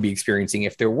be experiencing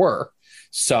if there were.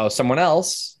 So someone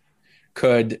else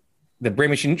could, the brain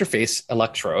machine interface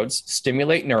electrodes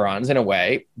stimulate neurons in a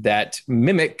way that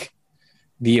mimic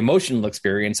the emotional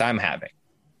experience I'm having.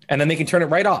 And then they can turn it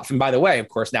right off. And by the way, of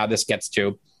course, now this gets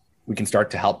to, we can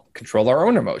start to help control our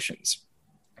own emotions.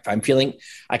 If I'm feeling,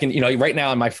 I can, right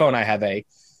now on my phone, I have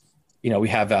we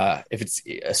have if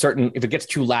it gets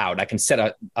too loud, I can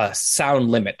set a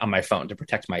sound limit on my phone to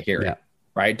protect my hearing,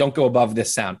 right? Don't go above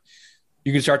this sound.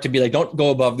 You can start to be like, don't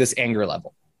go above this anger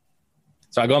level.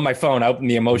 So I go on my phone, I open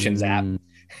the emotions app, and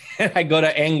I go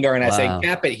to anger and I say,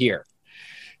 cap it here,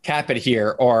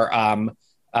 or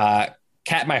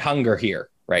cap my hunger here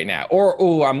right now.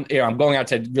 Or, I'm going out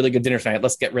to really good dinner tonight.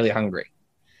 Let's get really hungry.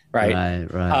 Right.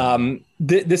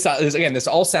 This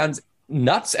all sounds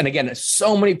nuts. And again,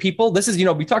 so many people, this is,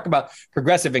 we talk about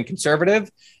progressive and conservative.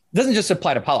 It doesn't just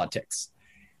apply to politics.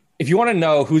 If you want to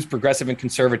know who's progressive and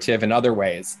conservative in other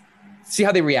ways, see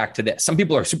how they react to this. Some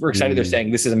people are super excited. They're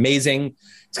saying, this is amazing.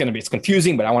 It's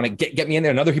confusing, but I want to get me in there.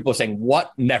 And other people are saying,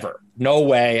 what? Never, no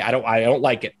way. I don't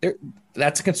like it.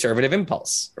 That's a conservative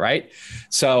impulse. Right.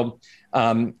 So,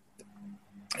 I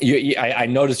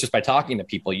noticed just by talking to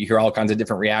people, you hear all kinds of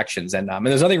different reactions, and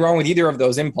there's nothing wrong with either of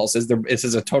those impulses. This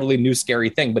is a totally new, scary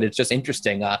thing, but it's just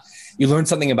interesting. You learn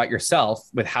something about yourself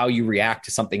with how you react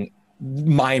to something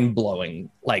mind blowing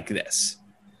like this.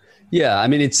 Yeah, I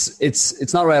mean,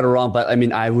 it's not right or wrong, but I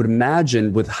mean, I would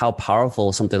imagine with how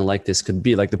powerful something like this could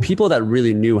be, like the people that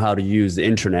really knew how to use the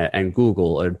internet and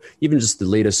Google, or even just the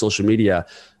latest social media,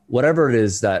 whatever it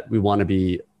is that we want to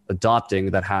be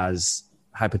adopting that has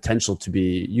high potential to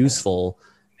be useful,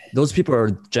 those people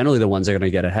are generally the ones that are going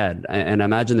to get ahead. And I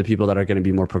imagine the people that are going to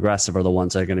be more progressive are the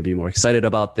ones that are going to be more excited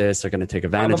about this. They're going to take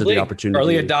advantage of the opportunity.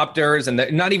 Early adopters,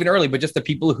 and not even early, but just the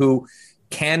people who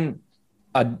can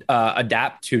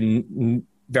adapt to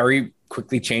very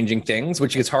quickly changing things,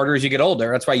 which gets harder as you get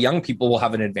older. That's why young people will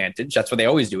have an advantage. That's what they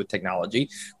always do with technology.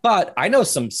 But I know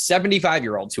some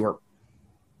 75-year-olds who are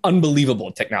unbelievable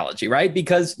at technology, right?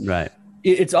 Because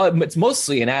it's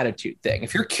mostly an attitude thing.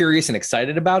 If you're curious and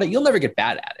excited about it, you'll never get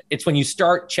bad at it. It's when you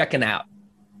start checking out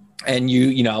and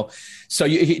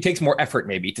it takes more effort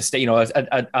maybe to stay, a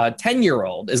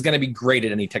 10-year-old is going to be great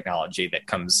at any technology that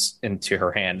comes into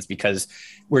her hands, because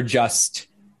we're just,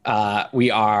 we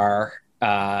are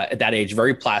at that age,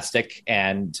 very plastic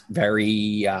and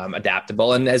very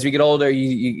adaptable. And as we get older,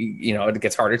 it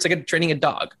gets harder. It's like training a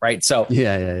dog, right? So,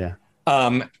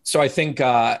 so I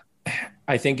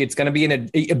think it's going to be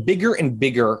a bigger and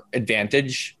bigger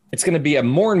advantage. It's going to be a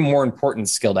more and more important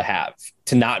skill to have,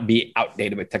 to not be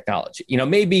outdated with technology.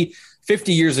 Maybe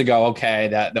 50 years ago, okay,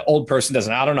 that the old person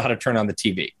I don't know how to turn on the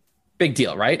TV. Big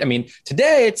deal, right? I mean,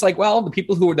 today it's like, well,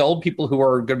 the old people who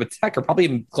are good with tech are probably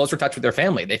in closer touch with their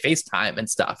family. They FaceTime and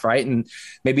stuff, right? And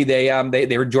maybe they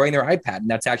were enjoying their iPad, and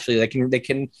that's actually they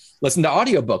can listen to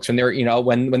audiobooks when they're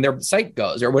when their site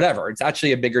goes or whatever. It's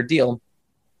actually a bigger deal.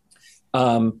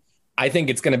 I think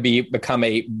it's going to become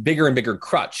a bigger and bigger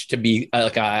crutch to be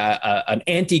like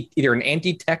either an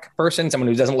anti-tech person, someone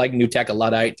who doesn't like new tech, a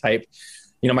Luddite type.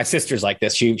 My sister's like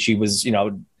this. She was,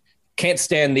 can't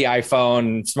stand the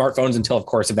iPhone, smartphones until, of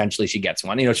course, eventually she gets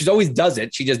one. She's always does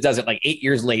it. She just does it like 8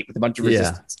 years late with a bunch of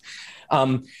resistance.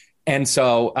 And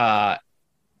so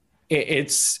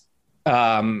it's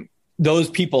those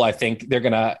people, I think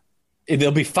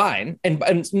they'll be fine.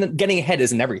 And getting ahead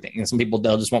isn't everything. And some people,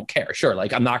 they'll just won't care. Sure.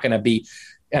 Like I'm not going to be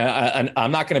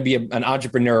an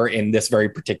entrepreneur in this very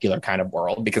particular kind of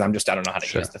world because I don't know how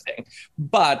to use the thing.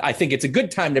 But I think it's a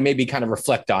good time to maybe kind of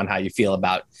reflect on how you feel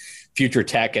about future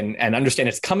tech and understand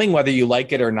it's coming, whether you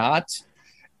like it or not.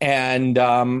 And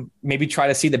maybe try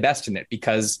to see the best in it,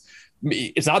 because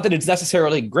it's not that it's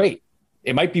necessarily great.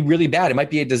 It might be really bad. It might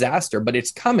be a disaster, but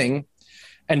it's coming.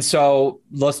 And so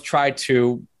let's try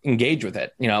to engage with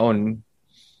it, and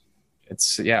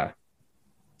it's, this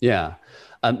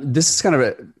is kind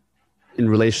of in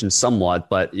relation somewhat,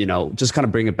 but, just kind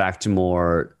of bring it back to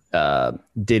more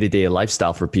day-to-day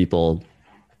lifestyle for people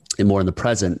and more in the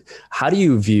present. How do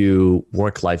you view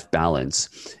work-life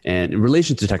balance and in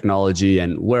relation to technology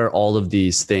and where all of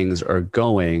these things are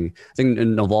going? I think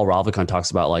Naval Ravikant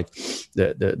talks about like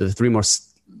the three more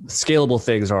scalable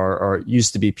things are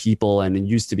used to be people and it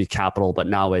used to be capital, but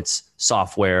now it's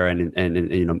software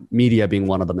and media being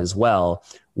one of them as well,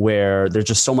 where there's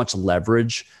just so much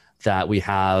leverage that we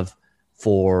have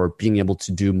for being able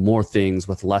to do more things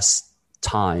with less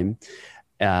time.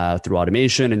 through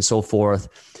automation and so forth.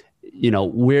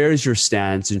 Where's your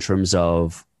stance in terms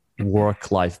of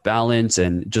work-life balance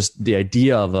and just the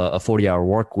idea of a 40-hour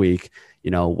work week,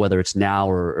 whether it's now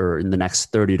or in the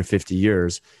next 30 to 50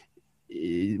 years?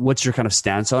 What's your kind of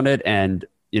stance on it? And,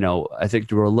 I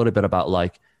think you were a little bit about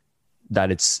like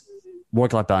that it's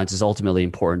work-life balance is ultimately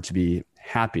important to be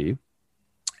happy,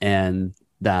 and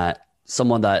that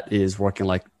someone that is working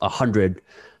like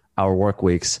 100-hour work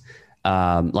weeks,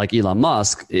 like Elon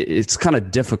Musk, it's kind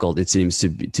of difficult, it seems,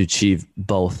 to achieve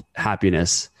both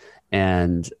happiness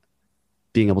and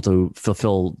being able to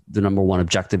fulfill the number one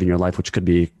objective in your life, which could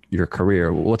be your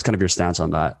career. What's kind of your stance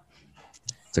on that?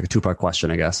 It's like a two-part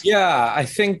question, I guess. Yeah, I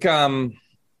think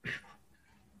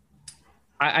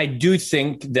I do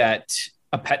think that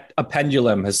a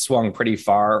pendulum has swung pretty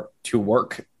far to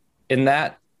work in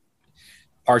that,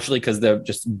 partially because they're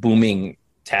just booming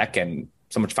tech and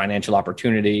so much financial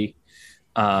opportunity.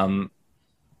 And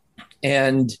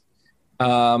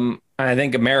I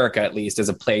think America, at least, is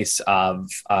a place of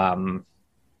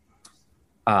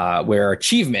where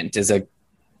achievement is a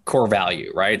core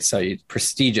value, right? So it's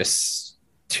prestigious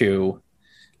to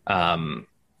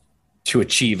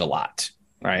achieve a lot,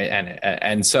 right?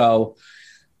 And so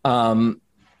I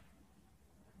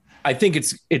think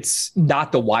it's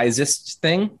not the wisest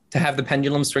thing to have the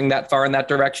pendulum swing that far in that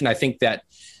direction. I think that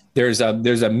there's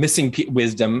a missing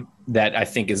wisdom that I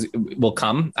think will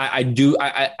come. I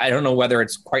don't know whether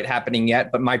it's quite happening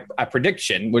yet, but my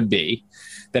prediction would be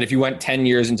that if you went 10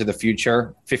 years into the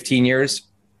future, 15 years,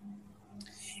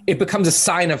 it becomes a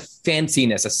sign of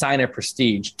fanciness, a sign of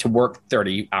prestige to work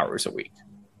 30 hours a week,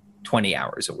 20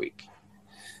 hours a week.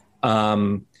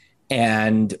 And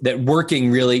that working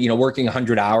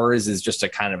 100 hours is just a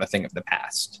kind of a thing of the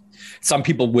past. Some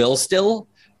people will still,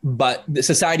 but the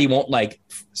society won't like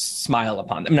smile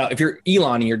upon them. Now, if you're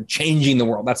Elon and you're changing the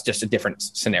world, that's just a different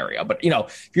scenario. But,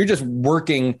 if you're just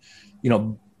working,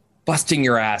 busting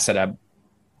your ass at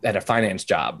a finance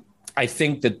job, I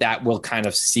think that will kind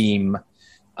of seem,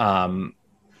 I don't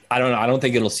know. I don't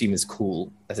think it'll seem as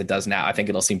cool as it does now. I think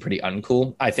it'll seem pretty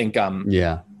uncool. I think,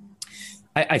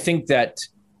 I think that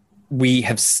we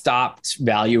have stopped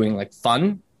valuing like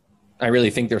fun. I really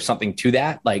think there's something to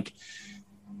that. Like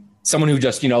someone who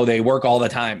just, they work all the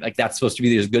time, like that's supposed to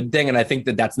be this good thing. And I think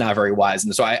that that's not very wise.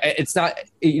 And so it's not,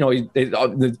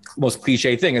 the most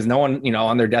cliche thing is no one,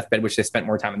 on their deathbed, wish they spent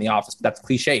more time in the office, but that's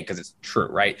cliche because it's true.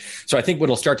 Right. So I think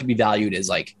what'll start to be valued is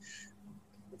like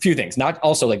a few things, not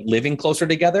also like living closer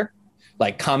together,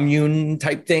 like commune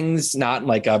type things, not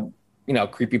like a,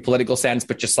 creepy political sense,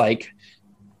 but just like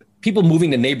people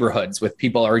moving to neighborhoods with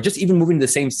people, or just even moving to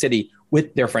the same city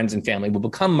with their friends and family will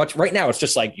become much. Right now, it's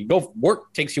just like you go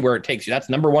work takes you where it takes you. That's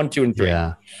number 1, 2, and 3.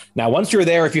 Yeah. Now, once you're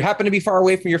there, if you happen to be far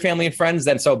away from your family and friends,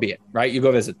 then so be it, right? You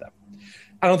go visit them.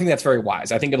 I don't think that's very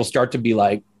wise. I think it'll start to be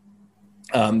like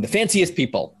the fanciest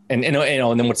people, and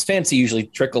and then what's fancy usually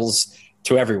trickles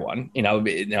to everyone.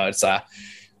 It's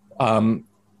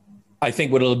I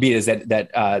think what it'll be is that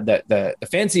the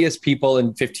fanciest people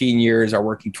in 15 years are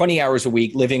working 20 hours a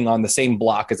week, living on the same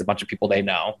block as a bunch of people they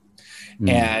know,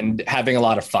 and having a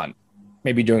lot of fun,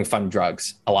 maybe doing fun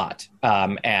drugs a lot.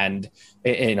 And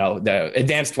the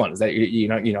advanced ones that you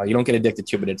don't get addicted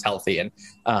to, but it's healthy,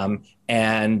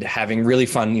 and having really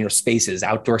fun, spaces,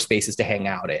 outdoor spaces to hang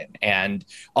out in, and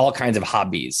all kinds of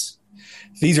hobbies.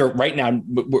 These are right now,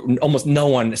 almost no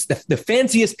one, the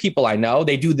fanciest people I know,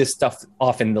 they do this stuff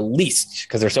often the least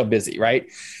because they're so busy, right?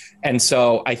 And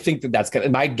so I think that's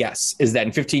my guess is that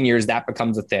in 15 years, that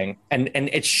becomes a thing. And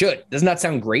it should. Doesn't that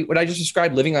sound great? What I just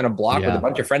described, living on a block with a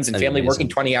bunch of friends and family, working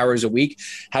 20 hours a week,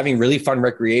 having really fun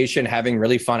recreation, having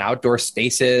really fun outdoor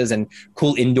spaces and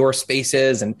cool indoor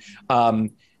spaces. And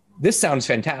this sounds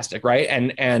fantastic, right?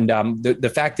 And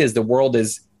the fact is the world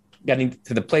is getting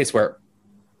to the place where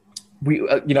we,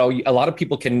 a lot of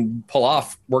people can pull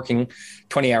off working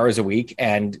 20 hours a week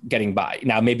and getting by.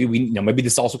 Now, maybe maybe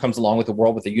this also comes along with the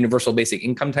world with a universal basic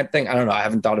income type thing. I don't know. I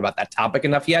haven't thought about that topic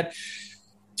enough yet.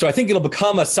 So I think it'll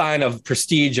become a sign of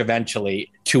prestige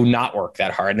eventually to not work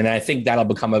that hard. And I think that'll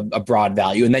become a broad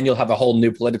value. And then you'll have a whole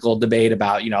new political debate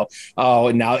about,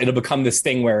 now it'll become this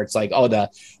thing where it's like,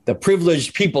 the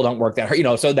privileged people don't work that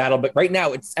hard, so right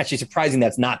now it's actually surprising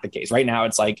that's not the case. Right now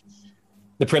it's like,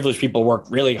 the privileged people work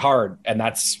really hard, and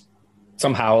that's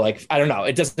somehow like, I don't know.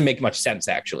 It doesn't make much sense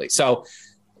actually. So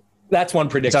that's one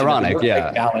prediction. It's ironic.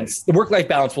 The work-life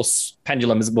balance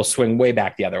pendulum will swing way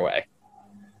back the other way.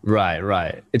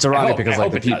 Right. It's ironic because I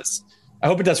hope it does. I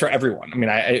hope it does for everyone. I mean,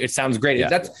 it sounds great. Yeah.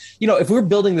 That's, if we're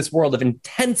building this world of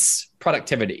intense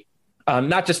productivity,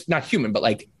 not human, but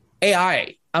like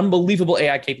AI, unbelievable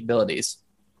AI capabilities.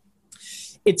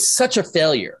 it's such a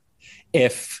failure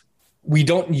if we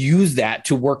don't use that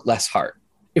to work less hard.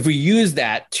 If we use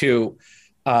that to,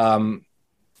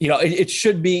 it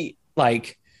should be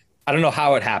like, I don't know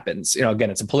how it happens. Again,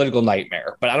 it's a political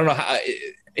nightmare, but I don't know how,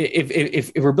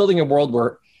 if we're building a world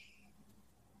where,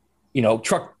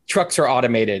 trucks are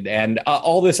automated and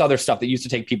all this other stuff that used to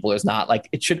take people is not, like,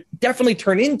 it should definitely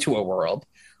turn into a world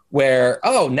where,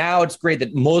 now it's great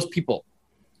that most people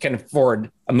can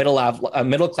afford a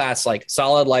middle class, like,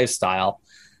 solid lifestyle,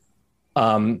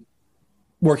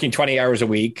 working 20 hours a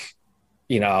week,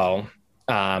 and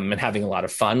having a lot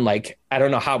of fun. Like, I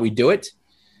don't know how we do it.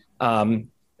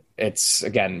 It's,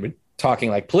 again, we're talking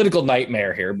like political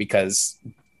nightmare here, because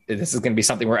this is going to be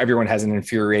something where everyone has an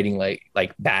infuriating,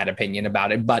 like bad opinion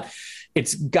about it, but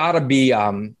it's gotta be,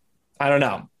 I don't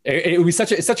know. It would be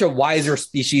such a wiser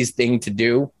species thing to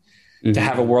do, to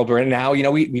have a world where now,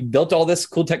 we built all this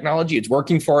cool technology. It's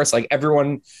working for us. Like,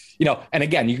 everyone, and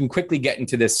again, you can quickly get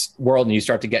into this world and you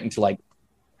start to get into like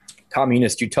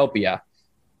communist utopia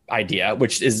idea,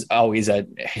 which is always a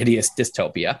hideous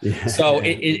dystopia. Yeah. So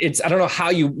it's, I don't know how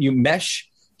you mesh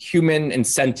human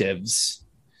incentives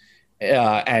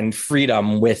and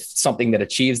freedom with something that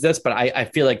achieves this, but I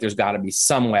feel like there's got to be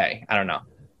some way. I don't know.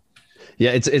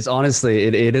 Yeah, it's honestly,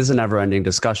 it is a never-ending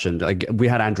discussion. Like, we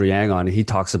had Andrew Yang on, he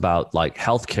talks about like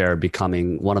healthcare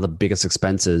becoming one of the biggest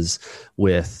expenses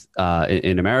with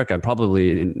in America, and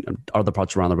probably in other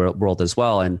parts around the world as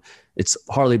well. And it's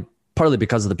partly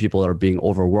because of the people that are being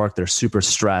overworked. They're super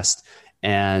stressed,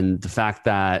 and the fact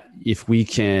that if we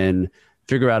can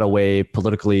figure out a way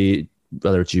politically,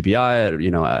 whether it's UBI, I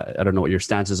don't know what your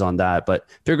stance is on that, but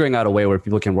figuring out a way where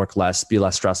people can work less, be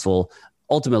less stressful,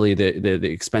 ultimately the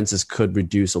expenses could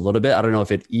reduce a little bit. I don't know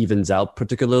if it evens out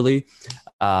particularly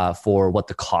for what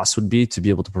the cost would be to be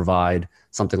able to provide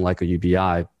something like a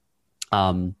UBI.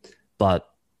 But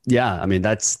yeah, I mean,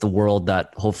 that's the world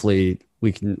that hopefully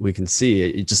we can see.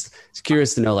 It's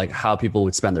curious to know like how people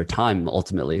would spend their time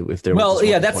ultimately if they're. Well,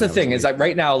 yeah, that's the thing is that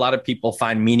right now a lot of people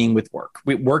find meaning with work.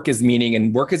 Work is meaning,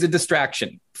 and work is a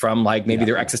distraction from like maybe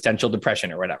their existential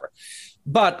depression or whatever.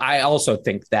 But I also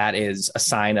think that is a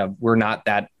sign of we're not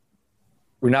that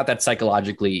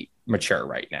psychologically mature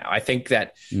right now. I think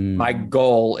that my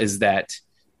goal is that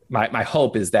my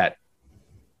hope is that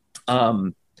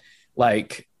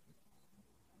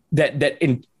that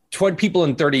in toward people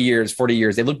in 30 years, 40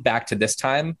 years, they look back to this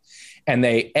time and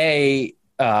they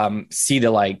see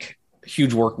the like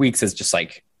huge work weeks as just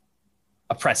like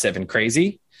oppressive and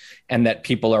crazy. And that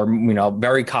people are,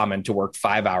 very common to work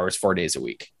 5 hours, 4 days a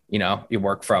week. You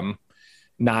work from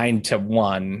 9 to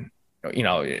 1, or,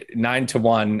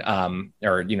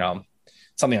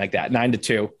 something like that, 9 to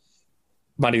 2,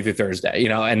 Monday through Thursday,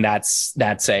 and that's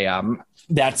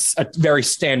a very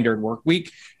standard work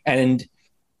week. And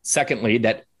secondly,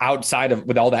 that outside of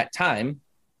with all that time,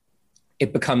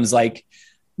 it becomes like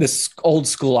this old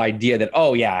school idea that,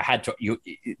 oh yeah, I had to, you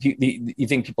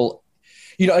think people,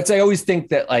 I always think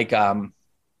that like, well,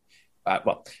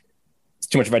 it's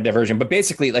too much of a diversion, but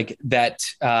basically like that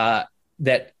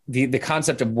the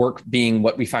concept of work being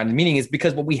what we find meaning is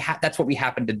because that's what we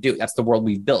happen to do. That's the world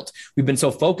we've built. We've been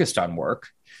so focused on work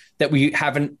that we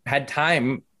haven't had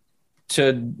time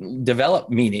to develop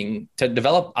meaning, to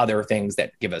develop other things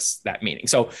that give us that meaning.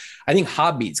 So I think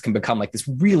hobbies can become like this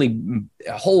really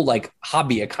whole like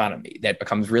hobby economy that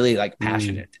becomes really like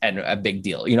passionate and a big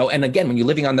deal, and again, when you're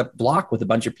living on the block with a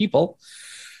bunch of people,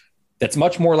 that's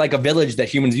much more like a village that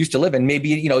humans used to live in.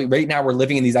 Maybe, right now we're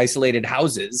living in these isolated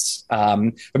houses,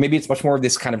 but maybe it's much more of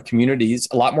this kind of communities,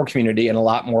 a lot more community and a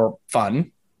lot more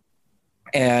fun.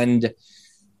 And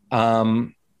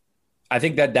I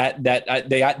think that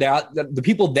the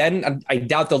people then, I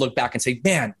doubt they'll look back and say,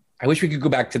 man, I wish we could go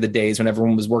back to the days when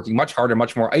everyone was working much harder,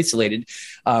 much more isolated,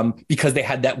 because they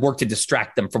had that work to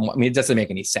distract them from it doesn't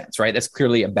make any sense, right? That's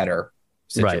clearly a better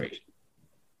situation. Right.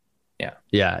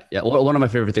 Yeah. One of my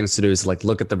favorite things to do is like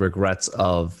look at the regrets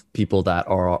of people that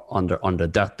are on their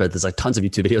deathbed. There's like tons of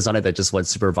YouTube videos on it that just went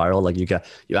super viral. Like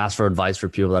you ask for advice for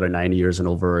people that are 90 years and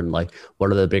over, and like what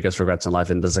are the biggest regrets in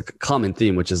life? And there's a common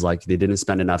theme, which is like they didn't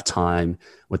spend enough time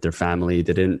with their family.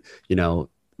 They didn't,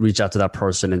 reach out to that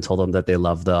person and told them that they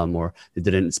love them, or they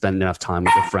didn't spend enough time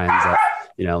with their friends.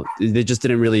 That they just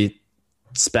didn't really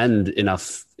spend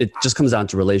enough. It just comes down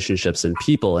to relationships and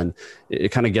people, and it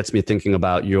kind of gets me thinking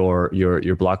about your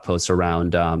blog posts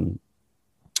around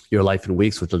your life in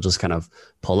weeks, which will just kind of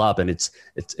pull up. And it's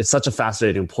such a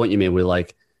fascinating point you made where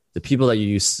like the people that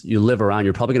you live around,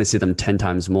 you're probably going to see them 10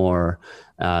 times more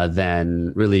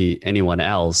than really anyone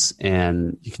else.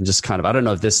 And you can just kind of, I don't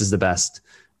know if this is the best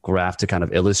graph to kind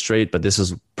of illustrate, but this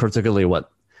is particularly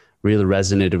what really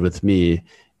resonated with me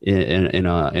in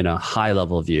a high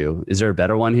level view. Is there a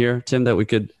better one here, Tim, that we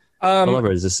could pull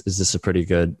over? Is this a pretty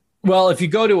good? Well, if you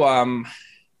go to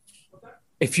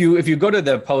if you go to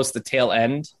the post, the tail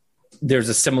end, there's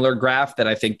a similar graph that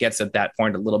I think gets at that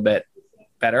point a little bit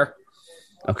better.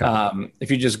 Okay. If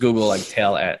you just Google like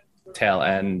tail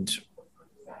end,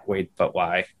 wait, but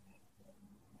why?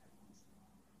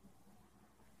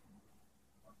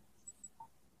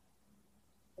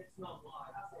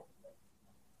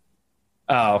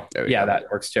 Oh, yeah, that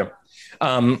works too.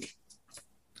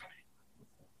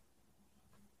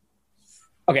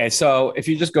 Okay, so if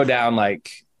you just go down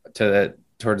like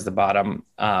towards the bottom,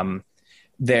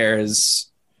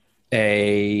 there's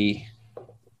a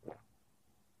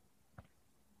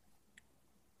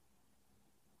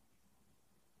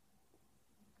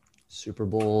Super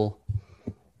Bowl.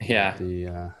 Yeah.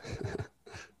 Okay,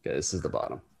 this is the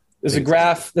bottom. There's a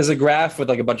graph with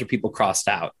like a bunch of people crossed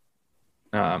out.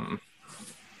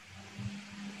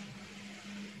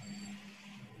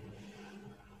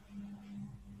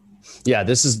 Yeah,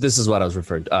 this is what I was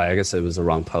referring to. I guess it was the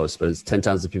wrong post, but it's 10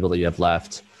 times the people that you have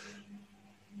left.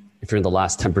 If you're in the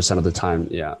last 10% of the time,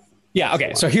 yeah. Yeah.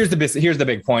 Okay. So here's the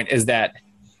big point is that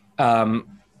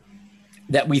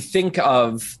that we think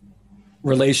of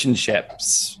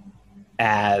relationships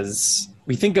as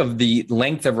we think of the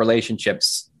length of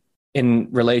relationships in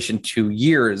relation to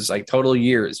years, like total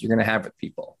years you're going to have with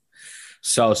people.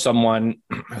 So someone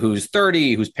who's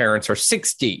 30, whose parents are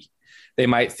 60, they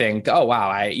might think, oh,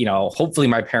 wow, hopefully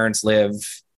my parents live,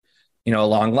 a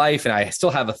long life and I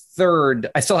still have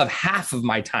half of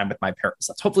my time with my parents.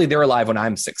 Hopefully they're alive when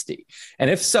I'm 60. And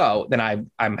if so, then I've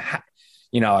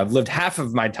lived half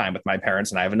of my time with my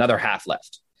parents and I have another half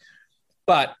left.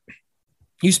 But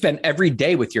you spend every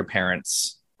day with your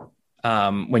parents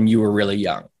when you were really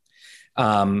young.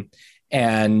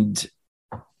 And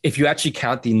if you actually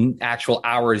count the actual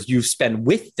hours you spend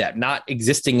with them, not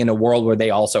existing in a world where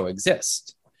they also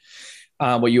exist,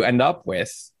 what you end up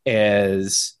with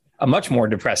is a much more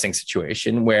depressing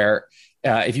situation where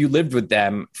if you lived with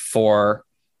them for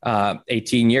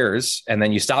 18 years and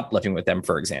then you stopped living with them,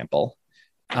 for example,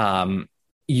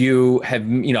 you have,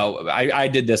 I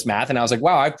did this math and I was like,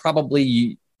 wow, I've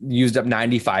probably used up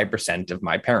 95% of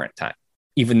my parent time.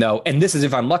 Even though, and this is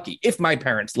if I'm lucky, if my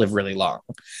parents live really long,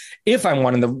 if I'm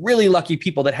one of the really lucky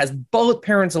people that has both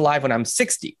parents alive when I'm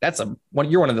 60,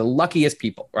 you're one of the luckiest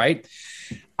people, right?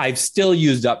 I've still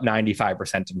used up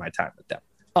 95% of my time with them.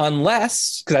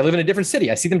 Unless, because I live in a different city,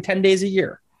 I see them 10 days a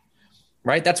year,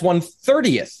 right? That's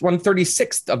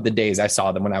 1/36th of the days I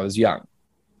saw them when I was young.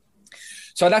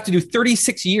 So I'd have to do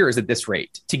 36 years at this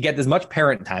rate to get as much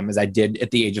parent time as I did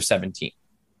at the age of 17.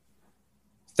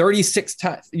 36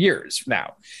 years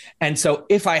now. And so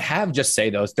if I have just say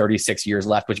those 36 years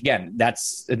left, which again,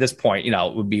 that's at this point,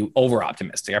 would be over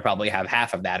optimistic. I probably have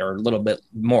half of that or a little bit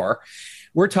more.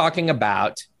 We're talking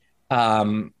about half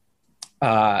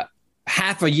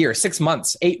a year, 6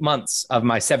 months, 8 months of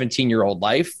my 17-year-old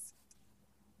life,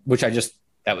 which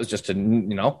that was just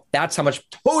that's how much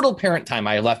total parent time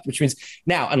I left, which means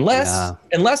now,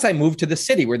 unless I moved to the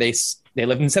city where they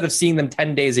live, instead of seeing them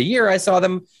 10 days a year, I saw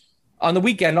them on the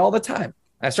weekend all the time.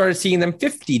 I started seeing them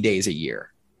 50 days a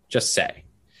year, just say.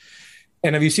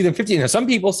 And if you see them 50, some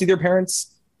people see their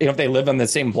parents, if they live on the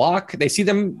same block, they see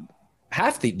them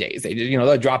half the days.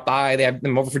 They'll drop by, they have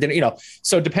them over for dinner,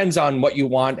 So it depends on what you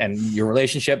want and your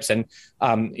relationships and,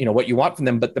 what you want from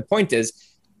them. But the point is,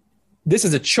 this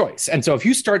is a choice. And so if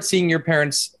you start seeing your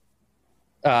parents,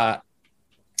 I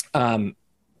don't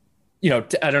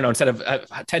know, instead of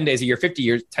 10 days a year,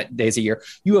 10 days a year,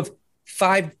 you have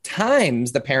 5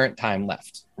 times the parent time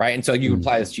left, right? And so you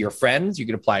apply this to your friends, you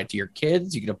could apply it to your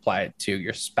kids, you could apply it to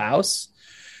your spouse.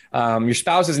 Your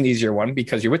spouse is an easier one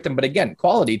because you're with them, but again,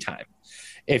 quality time.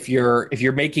 If you're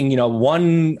making,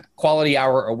 1 quality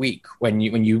hour a week when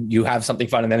you have something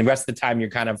fun, and then the rest of the time you're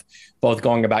kind of both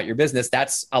going about your business,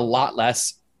 that's a lot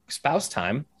less spouse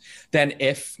time than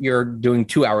if you're doing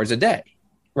 2 hours a day,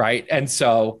 right? And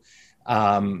so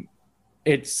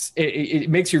it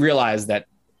makes you realize that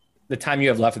the time you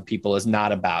have left with people is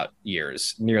not about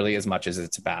years nearly as much as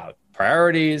it's about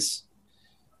priorities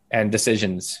and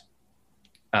decisions.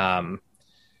 So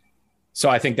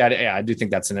I think that, I do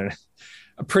think that's a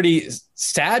pretty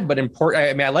sad, but important.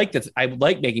 I mean, I like that. I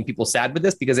like making people sad with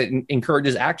this because it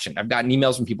encourages action. I've gotten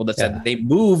emails from people that said that they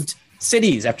moved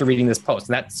cities after reading this post.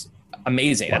 And that's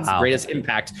amazing. Wow. That's the greatest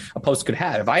impact a post could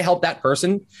have. If I help that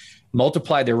person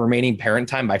multiply their remaining parent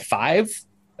time by 5,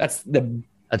 that's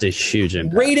a huge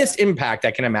impact. Greatest impact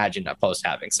I can imagine a post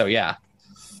having. So yeah.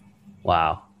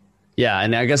 Wow. Yeah.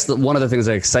 And I guess one of the things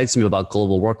that excites me about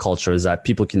global work culture is that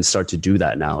people can start to do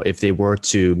that now. If they were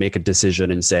to make a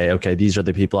decision and say, okay, these are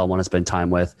the people I want to spend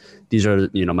time with. These are,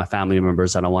 my family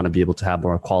members that I want to be able to have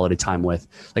more quality time with.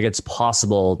 Like, it's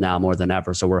possible now more than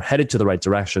ever. So we're headed to the right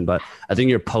direction. But I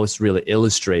think your post really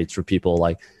illustrates for people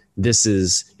like,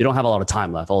 you don't have a lot of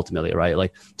time left ultimately, right?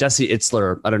 Like Jesse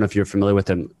Itzler, I don't know if you're familiar with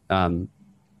him.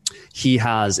 He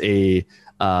has a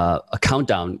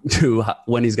countdown to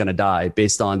when he's going to die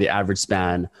based on the average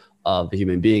span of a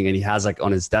human being. And he has like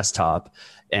on his desktop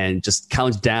and just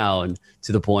counts down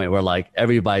to the point where like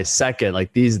every by second,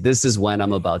 like this is when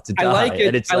I'm about to die. I like it.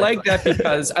 And it's like that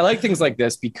because I like things like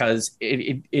this because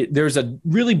there's a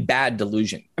really bad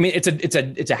delusion. I mean, it's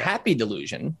a happy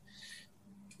delusion.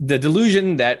 The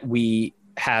delusion that we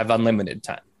have unlimited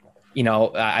time.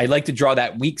 I like to draw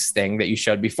that weeks thing that you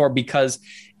showed before because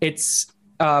it's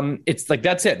like,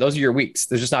 that's it. Those are your weeks.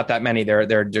 There's just not that many.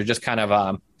 They're just kind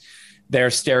of,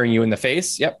 they're staring you in the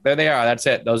face. Yep. There they are. That's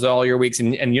it. Those are all your weeks.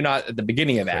 And you're not at the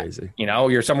beginning of that, crazy.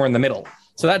 You're somewhere in the middle.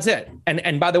 So that's it.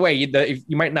 And by the way,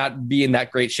 you might not be in that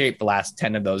great shape the last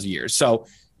 10 of those years. So,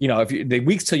 if the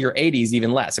weeks till your 80s,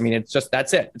 even less. I mean, it's just,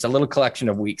 that's it. It's a little collection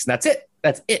of weeks. And that's it.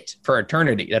 That's it for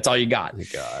eternity. That's all you got. Oh my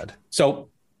God. So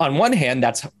on one hand,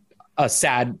 that's a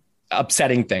sad,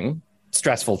 upsetting thing,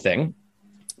 stressful thing,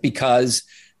 because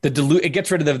it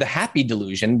gets rid of the happy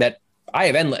delusion that I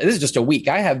have endless. This is just a week.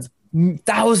 I have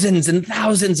thousands and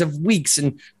thousands of weeks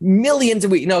and millions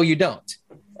of weeks. No, you don't.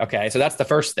 Okay. So that's the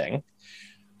first thing.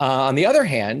 On the other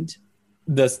hand,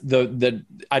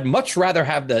 I'd much rather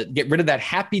get rid of that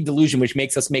happy delusion, which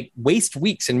makes us waste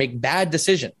weeks and make bad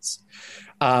decisions.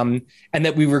 And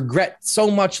that we regret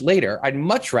so much later. I'd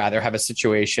much rather have a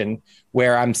situation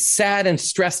where I'm sad and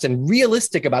stressed and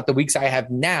realistic about the weeks I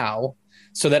have now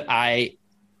so that I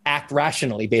act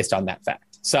rationally based on that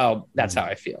fact. So that's how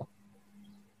I feel.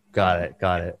 Got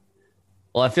it.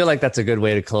 Well, I feel like that's a good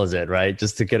way to close it, right?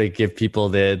 Just to kind of give people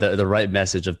the right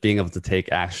message of being able to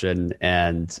take action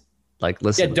and like,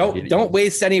 listen. Yeah, don't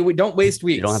waste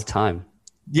weeks. You don't have time.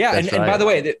 Yeah. And by the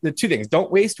way, the two things,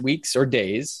 don't waste weeks or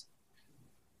days.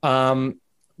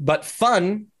 But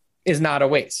fun is not a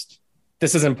waste.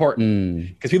 This is important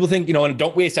because people think, and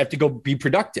don't waste. I have to go be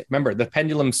productive. Remember, the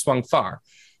pendulum swung far.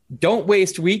 Don't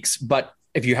waste weeks. But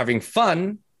if you're having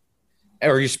fun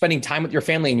or you're spending time with your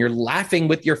family and you're laughing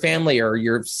with your family or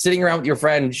you're sitting around with your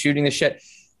friend shooting the shit,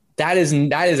 that is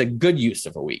a good use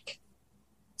of a week.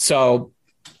 So,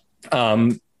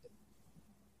 that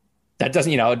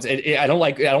doesn't, I don't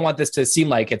want this to seem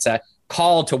like it's a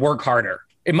call to work harder.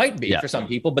 It might be for some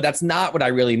people, but that's not what I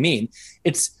really mean.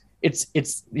 It's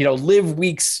live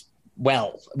weeks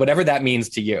well, whatever that means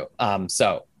to you.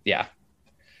 So yeah.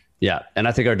 Yeah. And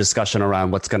I think our discussion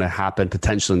around what's going to happen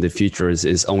potentially in the future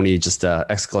is only just an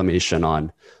exclamation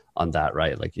on that,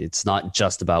 right? Like, it's not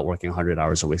just about working 100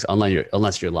 hours a week,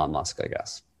 unless you're Elon Musk, I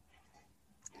guess.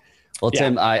 Well,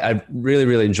 Tim, I really,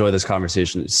 really enjoy this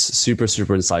conversation. It's super,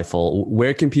 super insightful.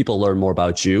 Where can people learn more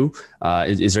about you?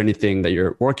 Is there anything that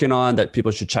you're working on that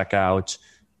people should check out?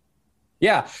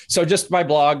 Yeah. So just my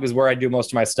blog is where I do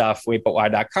most of my stuff,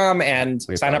 waitbutwhy.com, and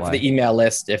sign up for the email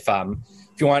list. If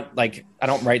you want, like, I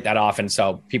don't write that often.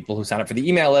 So people who sign up for the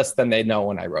email list, then they know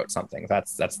when I wrote something.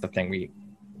 That's the thing we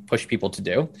push people to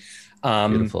do.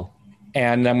 Beautiful.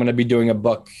 And I'm going to be doing a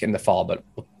book in the fall, but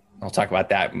I'll talk about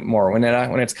that more when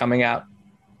it's coming out.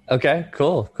 Okay,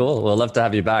 cool. Well, I'd love to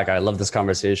have you back. I love this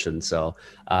conversation. So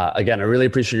again, I really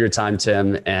appreciate your time,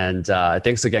 Tim. And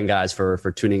thanks again, guys,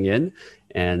 for tuning in.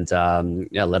 And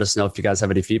let us know if you guys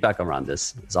have any feedback around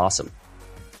this. It's awesome.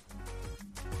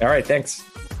 All right, thanks.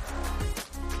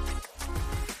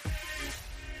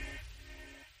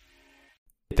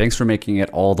 Thanks for making it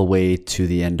all the way to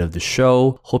the end of the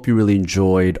show. Hope you really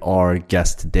enjoyed our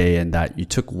guest today and that you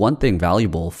took one thing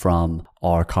valuable from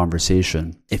our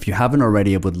conversation. If you haven't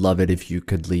already, I would love it if you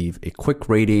could leave a quick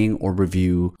rating or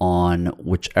review on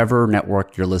whichever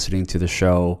network you're listening to the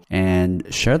show,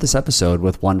 and share this episode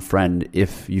with one friend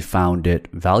if you found it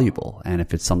valuable. And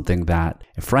if it's something that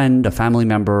a friend, a family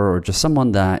member, or just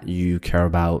someone that you care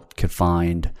about could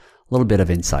find a little bit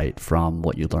of insight from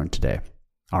what you learned today.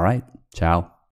 All right. Ciao.